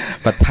ចាស់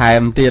បន្ថែ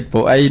មទៀតព្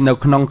រោះអីនៅ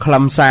ក្នុងខ្លឹ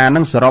មសារហ្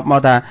នឹងសរុបមក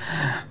ថា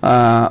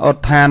អុ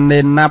ដ្ឋាននេ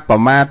ណាប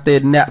មាទេ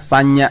អ្នកស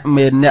ញ្ញ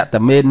មេអ្នកត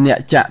មេអ្នក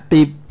ច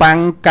តិប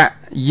ង្ក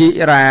យិ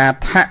រា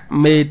ថ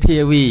មេធា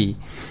វី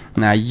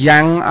ណាយ៉ា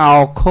ងអោ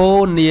ខោ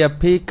នា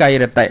ភិកៃ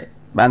រតិ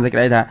បានសេចក្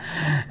តីថា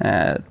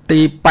ទី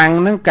ប៉ាំង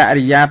ហ្នឹងកិ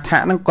រិយាថៈ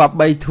ហ្នឹងក៏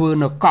បីធ្វើ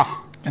នៅកោះ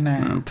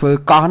ធ្វើ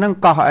កោះហ្នឹង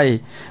កោះអី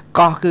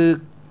កោះគឺ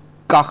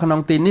កោះក្នុង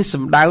ទីនេះ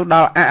សំដៅដ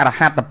ល់អរ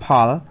ហត្តផ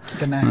ល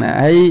ណា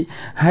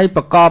ហើយ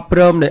ប្រកបព្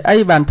រមដោយអី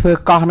បានធ្វើ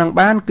កោះហ្នឹង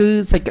បានគឺ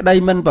សេចក្តី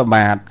មិនប្រ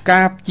មាទ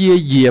ការព្យា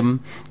យាម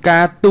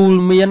ការទូល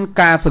មាន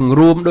ការសង្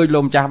រួមដោយលោ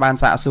កម្ចាស់បាន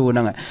សាកសួរហ្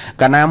នឹង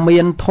កាលណាមា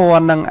នធ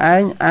ម៌ហ្នឹងឯ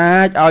ងអា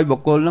ចឲ្យបុ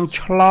គ្គលហ្នឹង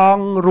ឆ្លង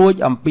រួច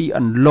អំពី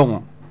អន្លង់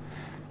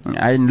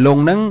ឯលង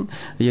ហ្នឹង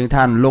យើង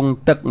ថាលង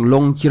ទឹកល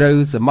ងជ្រៅ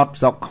សមុទ្រ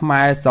ស្រុកខ្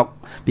មែរស្រុក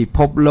ពិភ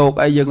ពលោក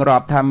អីយើងរា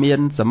ប់ថាមាន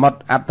សមុទ្រ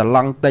អាត្ល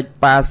ង់តិក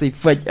ប៉ាស៊ី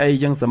ហ្វិកអី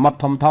យើងសមុទ្រ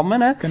ធំ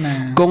ណា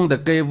គង់តែ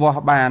គេវា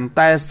ស់បាន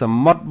តែស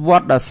មុទ្រវ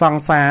ត្តដល់ស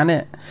ង្សារ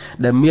នេះ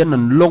ដែលមាន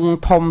លង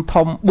ធំ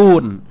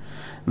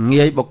4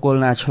ងាយបុគ្គល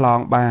ណាឆ្លង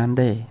បាន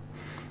ទេ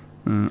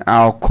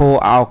អោខោ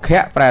អោ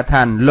ខៈប្រែ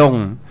ថាលង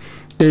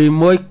ទី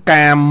1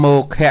កាមមោ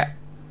ខៈ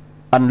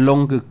អន្ល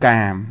ង់គឺ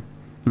កាម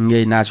ងា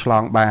យណាឆ្ល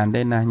ងបាន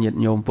ទេណាញាតិ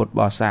ញោមពុទ្ធ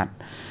បរិស័ទ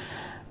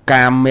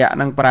កាមៈហ្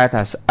នឹងប្រែ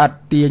ថាស្អិត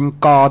ទាញ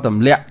កទ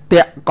ម្លាក់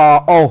តាក់ក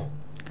អូស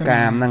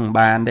កាមហ្នឹង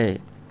បានទេ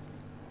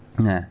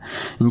ណា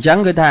អញ្ចឹង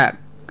គឺថា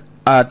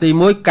ទី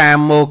1កាម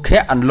មោ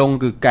ខៈអន្លង់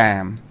គឺកា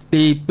ម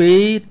ទី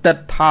2ទិ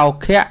ដ្ឋោ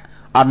ខៈ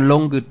អន្ល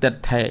ង់គឺទិ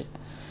ដ្ឋិ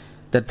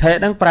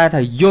ហ្នឹងប្រែ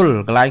ថាយល់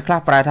កន្លែងខ្លះ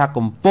ប្រែថា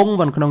កំពុង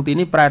មិនក្នុងទី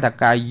នេះប្រែថា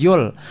ការយ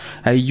ល់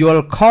ហើយយ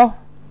ល់ខុស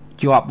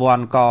ជាប់វ័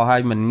នកហើ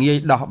យមិនងាយ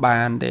ដោះបា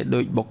នទេដោ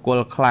យបុគ្គល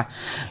ខ្លះ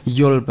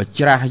យល់ប្រ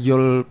ច្រាស់យ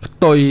ល់ផ្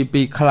ទុយ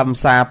ពីខ្លឹម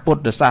សារពុ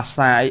ទ្ធសាស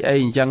នាអី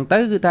អញ្ចឹងទៅ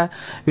គឺថា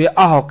វា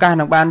អស់ឱកាស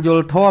នឹងបានយ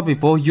ល់ធម៌ពី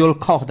ព្រោះយល់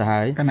ខុសទៅ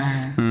ហើយ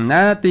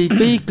ណាទី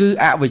2គឺ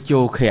អវិជ្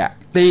ជោខៈ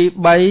ទី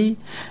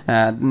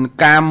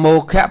3កាមោ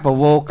ខៈព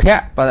វោខៈ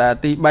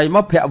ទី3ម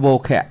កភ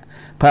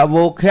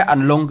វោខៈអ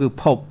ន្លង់គឺ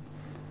ភព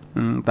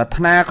ប្រា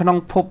ថ្នាក្នុង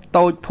ភព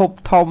តូចភព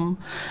ធំ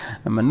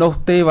មនុស្ស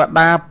ទេវ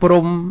តាព្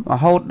រំរ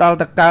ហូតដល់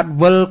ទៅកើត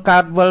វិ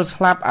ល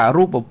ស្លាប់អា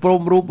រូបព្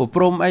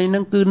រំអីហ្នឹ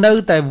ងគឺនៅ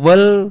តែវិ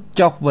ល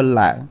ចុះវិល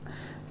ឡើង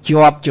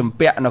ជាប់ជំ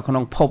ពាក់នៅក្នុ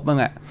ងភពហ្នឹង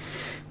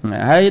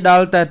ហើយដ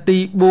ល់តែទី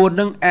4ហ្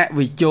នឹងអ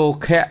វិជ្ជោ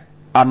ខៈ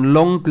អន្ល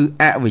ង់គឺ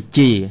អវិជ្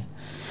ជា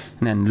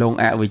ណែលង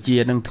អវិជ្ជា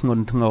នឹងធ្ង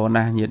ន់ធ្ងរ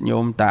ណាស់ញាតិញោ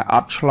មតែអ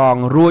ត់ឆ្លង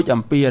រួច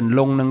អំពីអន្ល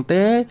ង់នឹង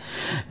ទេ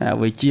អ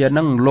វិជ្ជា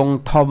នឹងលង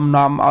ធំ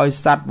នាំឲ្យ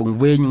សត្វវង្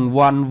វេង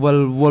វាន់វិ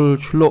លវល់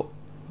ឆ្លក់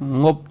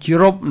ងប់ជ្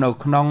រប់នៅ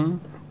ក្នុង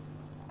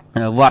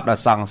វត្តអ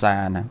សង្សា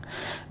រហ្នឹង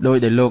ដោយ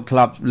ដែលលោកធ្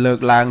លាប់លើក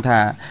ឡើងថា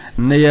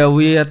នា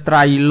វាត្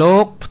រៃលោ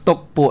កផ្ទុក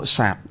ពួកស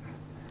ត្វ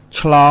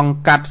ឆ្លង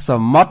កាត់ស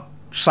មុទ្រ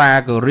សា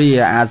គរី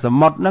អាស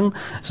មុទ្រហ្នឹង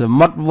ស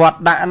មុទ្រវត្ត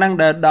ដាក់ហ្នឹង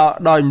ដែល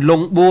ដល់ល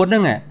ង4ហ្នឹ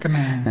ង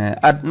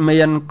ឥត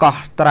មានកោះ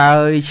ត្រើ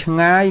យឆ្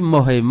ងាយម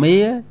ហិមា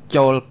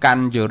ចូលកា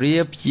ន់ជរា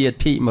ព្យា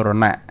ធិមរ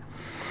ណៈ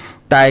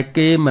តែ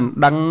គេមិន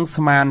ដឹង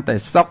ស្មានតែ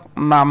សុខ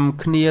នាំ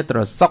គ្នាត្រ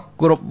សុក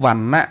គ្រប់វ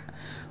ណ្ណៈ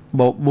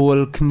បបួល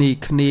គ្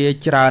នា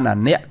ច្រើនអា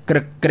អ្នកក្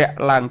រឹកក្រាក់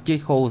ឡើងជិះ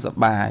ហូរស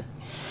បាយ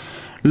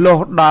លុះ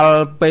ដល់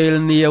ពេល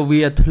នា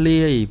វាធ្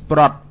លាយប្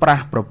រត់ប្រា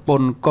ស់ប្រព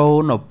ន្ធកូ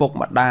នឪពុក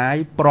ម្ដាយ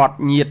ប្រត់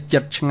ញាតចិ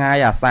ត្តឆ្ងាយ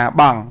អាសា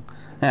បងឥ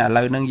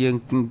ឡូវហ្នឹងយើង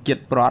ចិ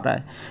ត្តប្រត់ហើយ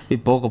ពី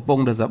ព្រោះកំពុង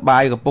តែសបា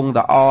យកំពុង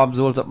តែអម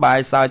ស្រួលសបាយ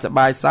សើ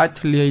ច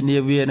ធ្លាយនា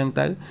វាហ្នឹង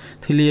ទៅ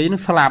ធ្លាយហ្នឹ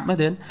ងស្លាប់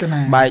ទេ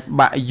បែក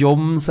បាក់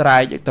យំស្រែ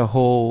កទៅ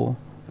ហូរ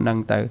ហ្នឹង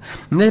ទៅ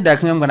នេះដែល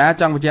ខ្ញុំកណា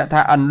ចង់បញ្ជាក់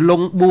ថាអន្ល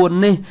ង់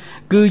4នេះ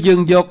គឺយើ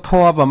ងយកធ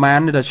ម៌ប្រមាណ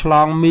នេះទៅឆ្ល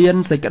ងមាន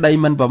សេចក្តី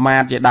មិនប្រមា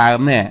ទជាដើម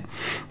នេះ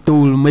ទូ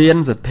លមាន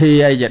សទ្ធា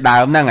អីជាដើ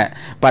មហ្នឹង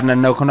ប៉ុន្តែ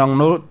នៅក្នុង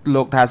នោះ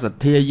លោកថាសទ្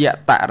ធាយ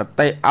តរ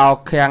តិអោ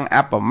ខាំងអ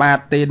បមា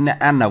ទេន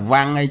អន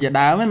វੰអីជា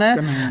ដើមណា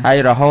ហើយ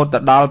រហូតទៅ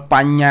ដល់ប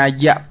ញ្ញា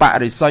យៈប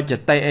រិសុទ្ធ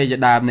តិអីជា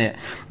ដើមនេះ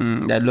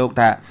ដែលលោក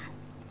ថា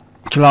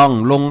ឆ្លង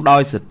លងដោ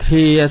យសទ្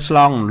ធាឆ្ល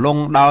ងលង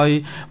ដោយ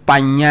ប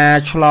ញ្ញា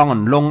ឆ្លង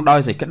លងដោយ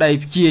សេចក្តី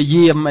ព្យា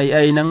យាមអី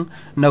ហ្នឹង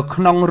នៅ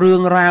ក្នុងរឿ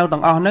ងរ៉ាវ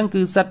ទាំងអស់ហ្នឹង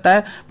គឺសិតតែ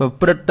ប្រ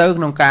ព្រឹត្តទៅ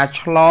ក្នុងការ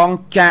ឆ្លង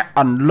ចាក់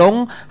អន្លង់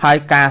ហើយ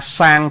ការ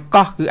សាង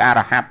កោះគឺអរ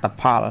ហត្ត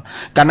ផល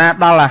កាលណា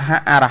ដល់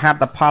អរហត្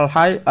តផល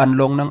ហើយអន្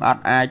លង់ហ្នឹងអ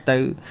ត់អាចទៅ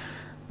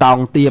តោង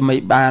ទាមអី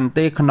បាន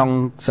ទេក្នុង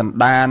សន្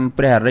តាន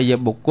ព្រះអរិយ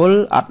បុគ្គល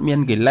អត់មាន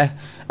កិលេស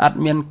អត់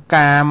មាន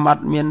កាមអ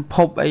ត់មានភ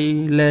ពអី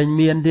លែង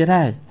មានទៀត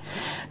ហើយ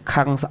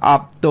ខឹងស្អ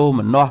ប់ទោម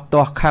នោះ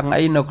ទាស់ខឹង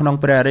អីនៅក្នុង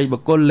ព្រះរាជបុ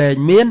គ្គលលែង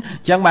មាន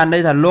អញ្ចឹងបានន័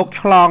យថាលោក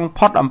ឆ្លង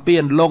ផុតអំពី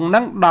អន្លង់ហ្នឹ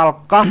ងដល់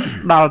កោះ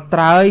ដល់ត្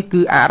រើយ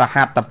គឺអរហ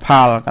ត្តផ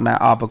លកណា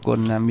អរគុណ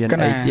មាន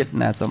អីទៀត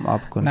ណាសូមអ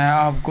រគុណណា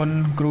អរគុណ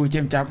គ្រូ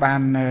ជាម្ចាស់បាន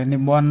និ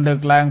មន្តលើ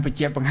កឡើងបញ្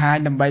ជាក់បង្ហាញ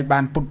ដើម្បីបា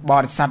នពុទ្ធប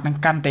រិស័ទនឹង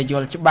កាន់តែយ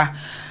ល់ច្បាស់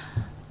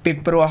ពី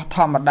ព្រោះធ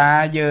ម្មតា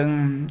យើង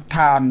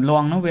ថាអន្ល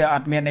ង់នោះវាអ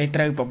ត់មានអីត្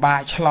រូវពិបាក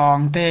ឆ្លង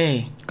ទេ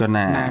គ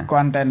ណាគ្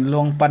រាន់តែល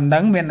ងប៉ុណ្ណឹ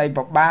ងមានអី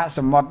ពិបាកស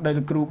មុទ្រដោយ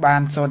គ្រូបា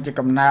នសូត្រជា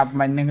កំណាព្យ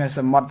មិញហ្នឹងស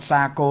មុទ្រ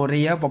សាកូ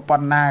រីប៉ុ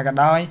ណ្ណាក៏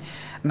ដោយ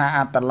ណា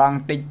អាតឡង់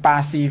តិចប៉ា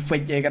ស៊ីហ្វិ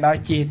កអីក៏ដោយ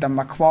ជិះតែម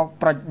កខ្វក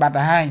ប្រុចបាត់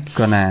ទៅហើយ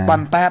ប៉ុ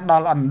ន្តែដ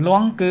ល់អន្ល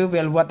ង់គឺ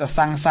វាវត្តស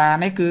ង្សារ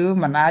នេះគឺ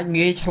มันអាច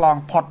ងាយឆ្លង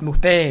ផុតនោះ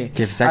ទេ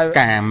ជាផ្សេង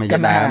កាមយ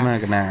ដើម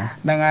គណា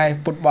ហ្នឹងហើយ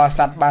ពុទ្ធបរិ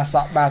ស័ទបាស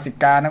កបាសិ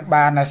កានឹង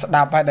បានស្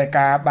ដាប់ហើយដោយ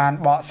ការបាន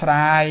បកស្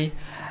រាយ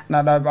នៅ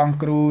ដោយបង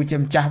គ្រូជា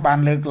ម្ចាស់បាន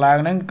លើកឡើង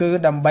ហ្នឹងគឺ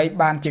ដើម្បី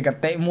បានជាក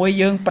តិមួយ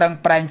យើងប្រឹង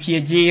ប្រែងព្យា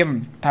យាម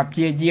ថាព្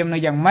យាយាមនៅ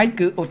យ៉ាងម៉េច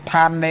គឺឧទ្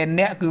ធាននេ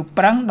អ្នកគឺ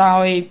ប្រឹងដោ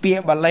យពាក្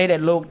យបាលីដែ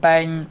លលោកតែ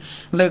ង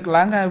លើក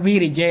ឡើងថាវិ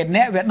រិយេ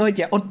អ្នកវាដូច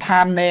ជាឧទ្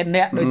ធាននេ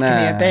អ្នកដូចគ្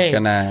នាទេ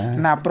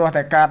ណាព្រោះ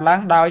តែកើតឡើង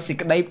ដោយសេច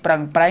ក្តីប្រឹ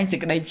ងប្រែងសេច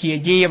ក្តីព្យា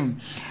យាម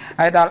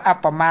ហើយដល់អ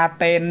បមា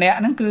តេអ្នក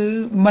ហ្នឹងគឺ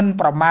មិន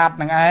ប្រមាទ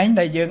នឹងឯង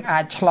ដែលយើងអា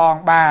ចឆ្លង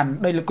បាន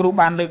ដោយលោកគ្រូ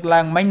បានលើកឡើ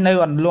ងមិញនៅ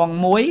អន្លង់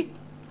មួយ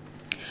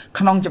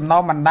ក្នុងចំណោ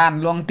មបណ្ដាន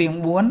លងទៀង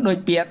4ដោយ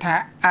ពាក្យថា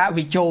អ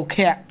វិជោ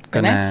ខៈ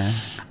ណា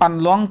អ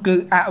ន្លង់គឺ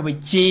អវិ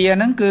ជ្ជា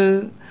ហ្នឹងគឺ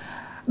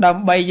ដើ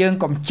ម្បីយើង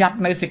កំចាត់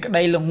នៅសេចក្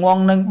តីល្ងង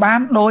នឹងបា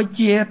នដូច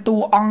ជាតួ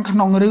អង្គក្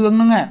នុងរឿង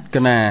ហ្នឹងណា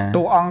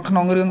តួអង្គក្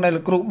នុងរឿងដែល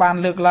លោកគ្រូបាន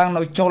លើកឡើង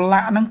នៅច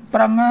លៈហ្នឹងប្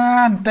រឹង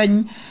តែង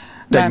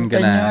តែ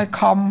ឲ្យ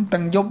ខំ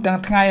ទាំងយប់ទាំង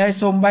ថ្ងៃឲ្យ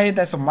សូម្បី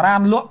តែសម្រាន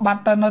លក់បា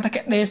ត់ទៅនៅតែក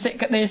ដេសិ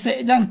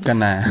អញ្ចឹង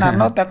ណា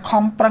នៅតែ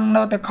ខំប្រឹង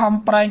នៅតែខំ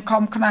ប្រែង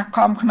ខំខ្នះ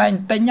ខំខ្នែង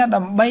ទិញ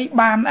ដើម្បី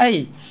បានអី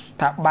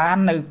ថាបាន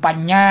នៅប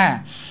ញ្ញា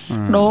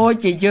ដូច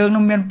ជាយើងនឹ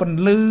ងមានព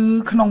ន្លឺ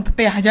ក្នុងផ្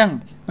ទះអញ្ចឹង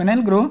មែនទេ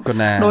គ្រូ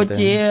ដូច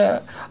ជា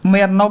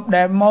មាននប់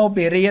ដែលមក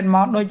ពីរៀនម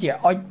កដូចជា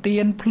អុចទៀ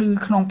នភ្លឺ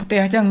ក្នុងផ្ទះ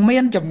អញ្ចឹងមា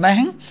នចំណេះ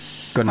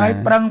ហើយ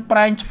ប្រឹងប្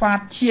រែងឆ្វាត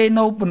ជាយ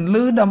នៅពន្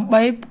លឺដើម្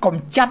បីកំ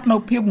ចាត់នៅ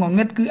ភាពង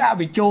ងឹតគឺអ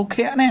វិជោ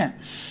ខៈណា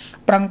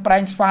ប្រឹងប្រែ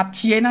ងស្វាត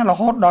ជាយណារ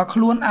ហូតដល់ខ្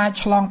លួនអាច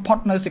ឆ្លងផុត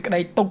នៅសេចក្តី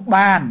ទុក្ខ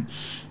បាន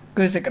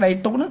គឺសេចក្តី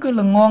ទុក្ខនោះគឺ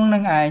ល្ងងនឹ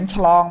ងឯង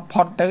ឆ្លង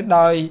ផុតទៅ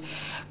ដោយ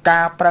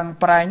ការប្រឹង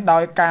ប្រែងដោ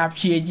យការ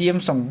ព្យាយាម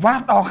សង្វា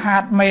ត់អស់ហា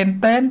ត់មែន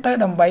តែនទៅ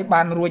ដើម្បី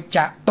បានរួច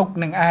ចាក់ទុក្ខ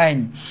នឹងឯង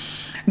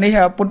នេះ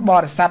ពុទ្ធប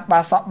រិស័ទ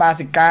បាសកបា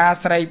សិកា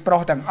ស្រីប្រុ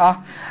សទាំងអស់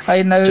ហើ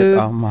យនៅ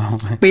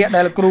ពាក្យ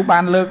ដែលគ្រូបា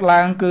នលើក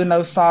ឡើងគឺនៅ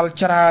សល់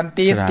ច្រើន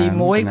ទៀតទី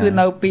1គឺ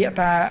នៅពាក្យ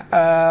ថា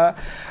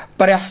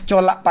ព្រះច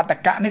លបត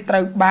កៈនេះត្រូ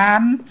វបា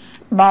ន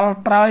ដល់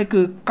ត្រើយ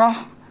គឺកោះ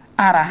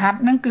អរហត្ត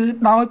ហ្នឹងគឺ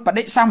ដោយប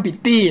ដិសម្ពិ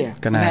ទា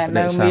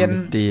នៅមាន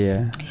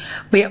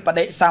ពាក្យប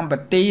ដិសម្ពិ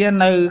ទា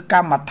នៅក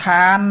ម្មដ្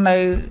ឋាននៅ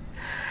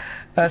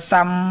ស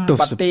ម្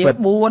បទា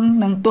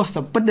4និងទស្ស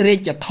ពិតរា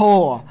ជធ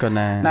រ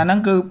ណាហ្នឹង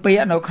គឺពាក្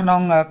យនៅក្នុ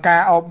ងកា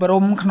រអប់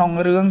រំក្នុង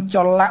រឿងច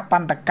លប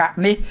ណ្ឌកៈ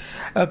នេះ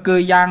គឺ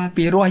យ៉ាង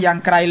ពីរោះយ៉ាង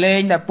ក្រៃលែ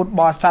ងដែលពុទ្ធ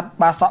បរិស័ទ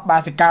បាសកបា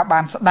សិកាបា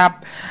នស្ដាប់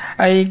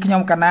ហើយខ្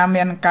ញុំកណា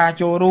មានការ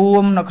ចូលរួ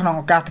មនៅក្នុង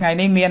ឱកាសថ្ងៃ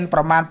នេះមានប្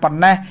រមាណប៉ុណ្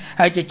ណេះ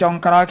ហើយជាចុង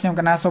ក្រោយខ្ញុំ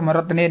កណាសូមរ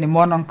តនានិម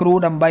ន្តអង្គគ្រូ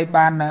ដើម្បី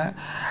បាន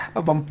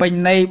បំពេញ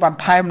នៃបន្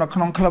ថែមនៅក្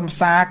នុងខ្លឹម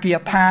សារគា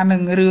ថានឹ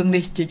ងរឿង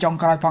នេះជាចុង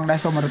ក្រោយផងដែរ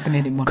សូមរតនា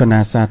និមន្តក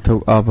ណាសាធុ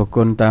អរ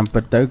គុណតាម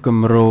ពិតទៅគ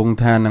ម្រោង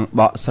ថានឹង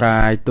បកស្រា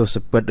យទស្ស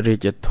ពិតរា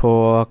ជធ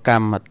រក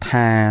ម្មដ្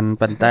ឋាន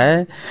ប៉ុន្តែ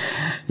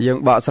យើង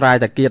បកស្រាយ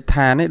តែគា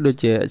ថានេះដូច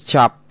ជាច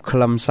ប់ខ្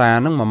លឹមសារ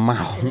ហ្នឹង1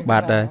ម៉ោងបា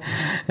ត់ហើយ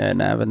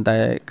ណាប៉ុន្តែ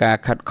ការ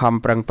ខិតខំ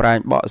ប្រឹងប្រែង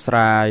បកស្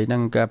រាយហ្នឹ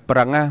ងក៏ប្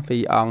រឹងណាពី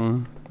អង្គ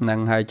នឹង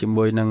ហើយជា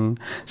មួយនឹង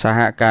សហ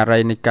ការី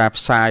នៃការ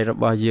ផ្សាយរ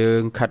បស់យើ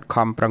ងខិត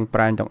ខំប្រឹងប្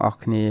រែងទាំងអស់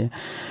គ្នា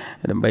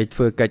ដើម្បីធ្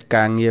វើកិច្ច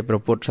ការងារព្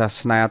រះពុទ្ធសាស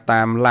នា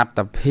តាមលទ្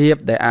ធភាព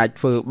ដែលអាច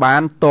ធ្វើបា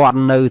នទាន់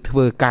នៅធ្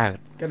វើកើត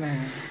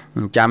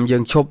ចាំយើ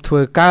ងឈប់ធ្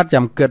វើកើត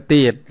ចាំគិត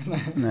ទៀត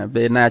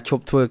ពេលណាឈ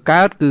ប់ធ្វើ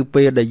កើតគឺ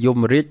ពេលដែលយម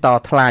រាជត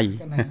ថ្លៃ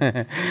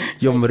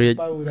យមរាជ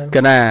ក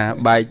ណា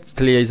បែក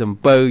ធ្លាយសំ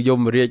ពៅយ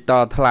មរាជត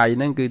ថ្លៃ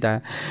ហ្នឹងគឺថា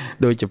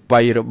ដូចចបៃ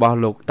របស់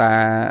លោកតា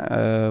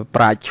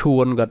ប្រាជ្ញឈួ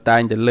នក៏តែ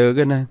ងតែលើ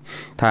កណា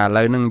ថាឥ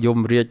ឡូវហ្នឹងយម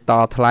រាជត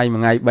ថ្លៃមួ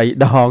យថ្ងៃ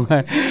3ដង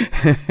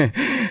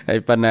ហើយ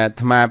ប៉ុន្តែអា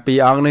ត្មា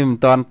2អង្គនេះមិន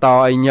តាន់ត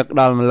អីញឹក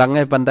ដល់ម្លឹង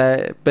ទេប៉ុន្តែ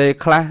ពេល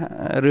ខ្លះ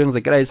រឿងសេ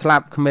ចក្តីស្លា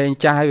ប់ក្មេង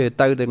ចាស់ហើយវា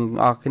ទៅទាំង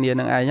អស់គ្នា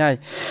នឹងឯងហើយ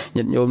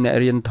ញាតិញោមអ្នក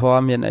រៀនធ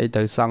ម៌មានអី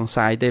ទៅសង្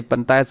ស័យទេប៉ុ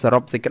ន្តែសរុ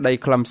បសេចក្តី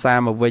ខ្លឹមសារ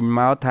មកវិញ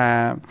មកថា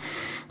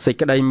សេច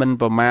ក្តីមិន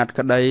ប្រមាទ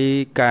ក្តី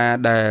ការ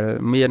ដែល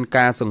មាន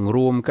ការសង្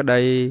រួមក្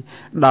តី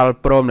ដល់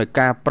ព្រមនៃ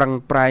ការប្រឹង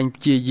ប្រែង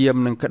ព្យាយាម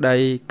នឹងក្តី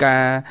កា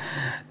រ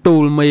ទូ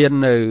លមាន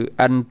នៅ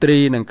ឥន្ទ្រី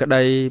នឹងក្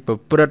តីប្រ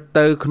ព្រឹត្ត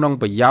ទៅក្នុង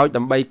ប្រយោជន៍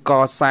ដើម្បីក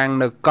សាង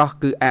នៅកោះ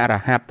គឺអរ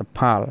ហត្ត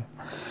ផល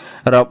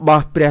រប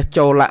ស់ព្រះ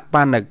ចូលប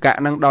ណ្ណកៈ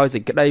នឹងដោយសេ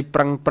ចក្តីប្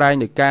រឹងប្រែង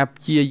នៃការ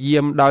ព្យាយា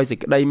មដោយសេច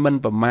ក្តីមិន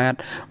ប្រមាទ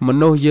ម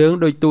នុស្សយើង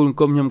ដោយទូល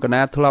គុំខ្ញុំក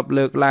ណាធ្លាប់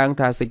លើកឡើង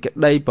ថាសេចក្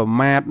តីប្រ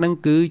មាទនឹង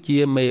គឺជា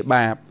មេ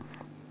បាប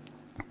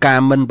កា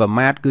រមិនប្រ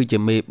មាទគឺជា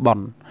មេបុ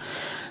ណ្យ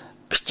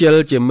ខ្ជិល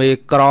ជាមេ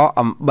ក្រ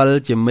អំបិល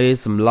ជាមេ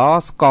សម្ល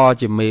ស្ករ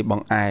ជាមេប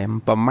ង្អែម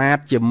ប្រមាទ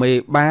ជាមេ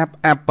បាប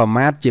អប្រ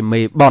មាទជា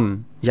មេបុណ្យ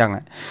យ៉ាង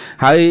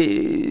ហើយ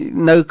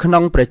នៅក្នុ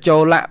ងព្រះចូ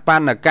លប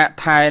ណ្ណកៈ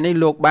ថែនេះ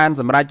លោកបាន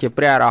សម្រេចជា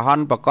ព្រះអរហ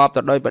ន្តប្រកបទៅ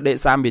ដោយបដិ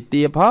សម្ប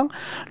ទាផង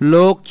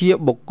លោកជា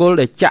បុគ្គល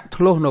ដែលចាក់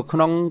ធ្លុះនៅក្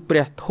នុងព្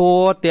រះធ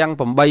ម៌ទាំង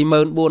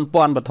 84000 ប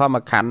ឋម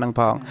ខណ្ឌហ្នឹង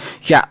ផង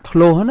ចាក់ធ្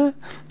លុះណា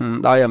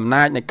ដោយអំ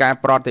ណាចនៃការ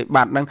ប្រតិប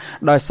ត្តិហ្នឹង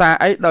ដោយសារ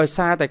អីដោយ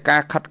សារតែកា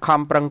រខិតខំ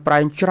ប្រឹងប្រែ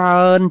ងច្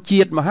រើន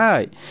ជាតិមកហើ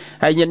យ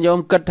ញាតិញោម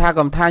គិតថា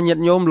កំថាញា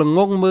តិញោមល្ង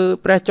ងមើល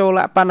ព្រះចូល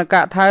បណ្ណ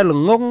កៈថែល្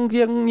ងង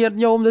ជាងញាតិ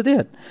ញោមទៅទៀ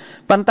ត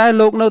ប៉ុន្តែ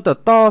លោកនៅតែ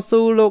ត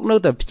ស៊ូលោកនៅ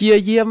តែព្យា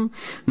យាម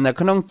នៅ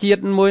ក្នុងជា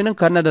តិមួយហ្នឹង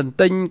គ្រាន់តែ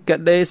ទិញក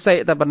ដេសេ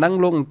តែប៉ុណ្ណឹង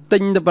លោកទិ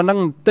ញតែប៉ុណ្ណឹង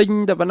ទិញ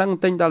តែប៉ុណ្ណឹង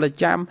ទិញដល់តែ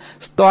ចាំ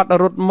ស្ទាត់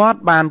រត់មាត់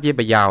បានជា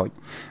ប្រយោជន៍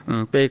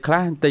ពេលខ្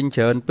លះទិញ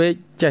ច្រើនពេក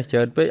ចេះច្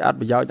រើនពេកអត់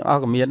ប្រយោជន៍ទាំងអ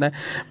ស់ក៏មានដែរ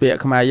ពាក្យ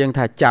ខ្មែរយើង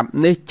ថាចាប់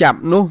នេះចាប់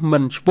នោះមិ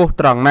នឈ្មោះ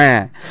ត្រង់ណា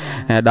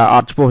ដល់អ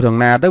ត់ឈ្មោះត្រង់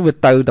ណាទៅវា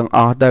ទៅទាំងអ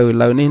ស់ទៅឥ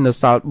ឡូវនេះនៅ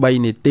សល់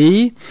3នាទី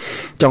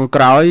ចុង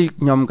ក្រោយ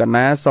ខ្ញុំក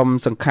ណាសូម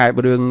សង្ខេប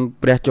រឿង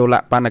ព្រះចូល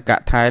បណ្ណកៈ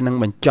ថែនឹង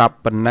បញ្ចប់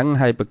ប៉ុណ្ណឹង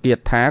ហើយប្រកាស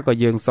ថាក៏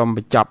យើងសូមប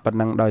ញ្ចប់ប៉ុណ្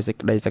ណឹងដោយសេច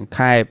ក្តីសង្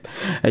ខេប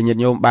ហើយញាតិ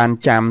ញោមបាន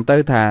ចាំទៅ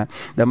ថា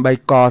ដើម្បី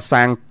ក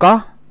សាងកោះ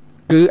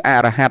គឺអ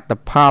រហត្ត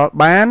ផល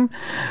បាន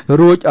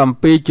រួចអំ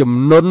ពីជំ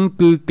នន់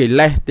គឺកិ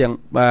លេសទាំង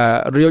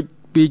រួច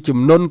ពីជំ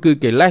នន់គឺ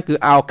កិលេសគឺ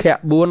អោខៈ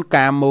4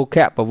កាមោ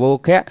ខៈពវោ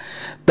ខៈ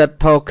ទិ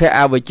ដ្ឋោខៈ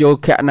អវជោ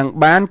ខៈនឹង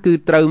បានគឺ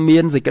ត្រូវមា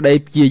នសេចក្តី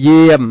ព្យា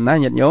យាមណា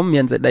ញាតិញោម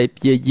មានសេចក្តី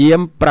ព្យាយាម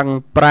ប្រឹង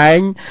ប្រែង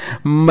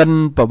មិន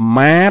ប្រ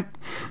មាទ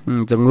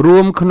សង្រួ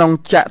មក្នុង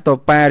ចតុ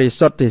បរិ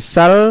សុទ្ធិ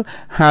សិល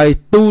ហើយ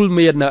ទូល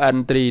មាននៅឥ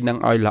ន្ទ្រីនឹង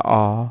ឲ្យល្អ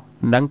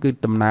ហ្នឹងគឺ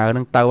ដំណើរហ្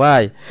នឹងទៅ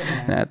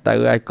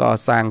ហើយក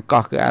សាង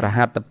កោះគឺអរហ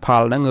ត្តផ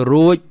លហ្នឹង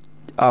រួច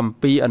អំ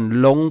ពីអន្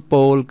លង់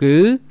ពោលគឺ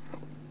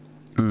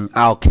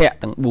អោខៈ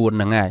ទាំង4ហ្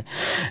នឹងហើយ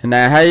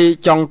ណាហើយ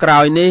ចុងក្រោ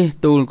យនេះ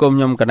ទូលគុំ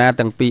ខ្ញុំកណា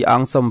ទាំងពីរអ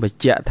ង្គសូមបញ្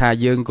ជាក់ថា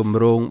យើងគម្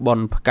រោងប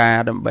ន់ផ្កា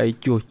ដើម្បី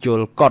ជួសជុ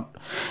លកុដិ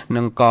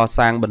និងក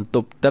សាងបន្ទ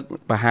ប់ទឹក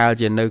ប្រហែល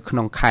ជានៅក្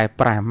នុងខែ5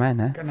ហ្នឹង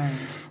ណា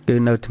គឺ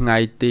នៅថ្ងៃ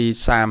ទី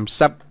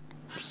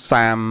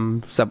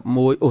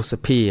31ឧស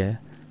ភា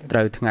ត្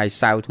រូវថ្ងៃ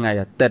សៅរ៍ថ្ងៃ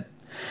អាទិត្យ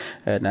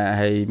ណា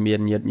ហើយមាន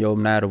ញាតិញោម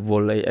ណារវ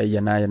ល់អី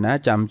យ៉ាងណា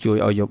ចាំជួយ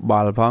ឲ្យយោប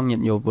ល់ផងញា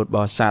តិញោមពុទ្ធប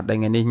រិស័ទ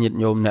ថ្ងៃនេះញាតិ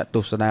ញោមអ្នកទ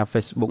ស្សនា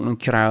Facebook នឹង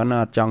ច្រើន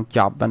អត់ចង់ច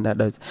ប់ប៉ុន្តែ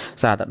ដោយ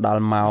សារតែដ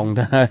ល់ម៉ោង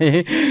ទៅហើយ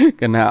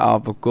កណាអ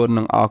រគុណ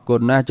និងអរគុ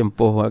ណណាចំ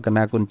ពោះក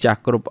ណាគុណចាស់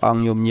គ្រប់អង្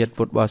គញោមញាតិ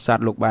ពុទ្ធបរិស័ទ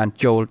លោកបាន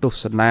ចូលទស្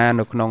សនា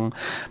នៅក្នុង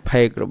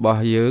page រប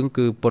ស់យើង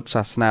គឺពុទ្ធ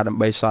សាសនាដើម្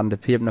បីសន្តិ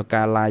ភាពនៅ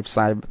ការ live ផ្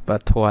សាយព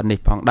ធនេះ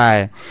ផងដែរ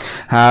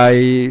ហើយ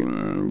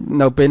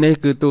នៅពេលនេះ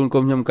គឺទូល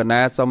គុំខ្ញុំកណា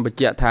សូមបញ្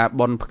ជាក់ថា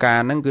បុណ្យផ្កា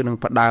ហ្នឹងគឺនឹង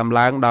ផ្ដើម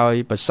ឡើងដោយ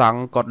ប្រសង់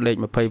កុដលេខ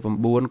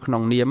29ក្នុ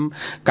ងនាម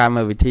កម្ម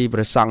វិធី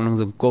ប្រសង់នឹង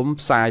សង្គម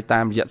ផ្សាយតា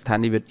មរយៈស្ថា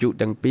នីយ៍វិទ្យុ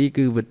ទាំងពីរ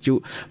គឺវិទ្យុ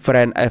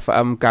Friend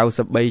FM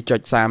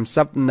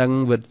 93.30 និង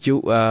វិទ្យុ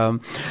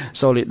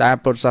Solidar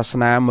ពុទ្ធសាស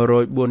នា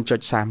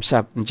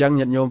 104.30 អញ្ចឹង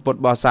ញាតិញោមពុទ្ធ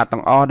បរិស័ទ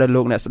ទាំងអស់ដែល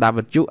លោកអ្នកស្ដាប់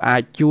វិទ្យុអា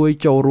ចជួយ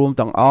ចូលរួម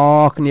ទាំងអ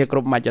ស់គ្នាគ្រ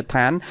ប់មជ្ឈដ្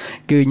ឋាន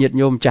គឺញាតិ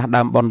ញោមចាស់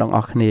ដើមបុណ្យទាំងអ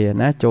ស់គ្នា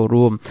ណាចូល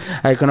រួម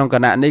ហើយក្នុងគ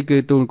ណៈនេះគឺ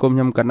ទូលគុំខ្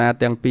ញុំគណៈ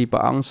ទាំងពីរព្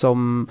រះអង្គសូម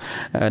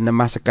ន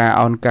មស្ការ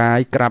អោនកាយ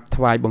ក្រាប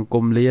ថ្វាយបង្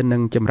គំលានិ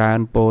ងចម្រើន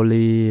ពរ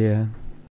លា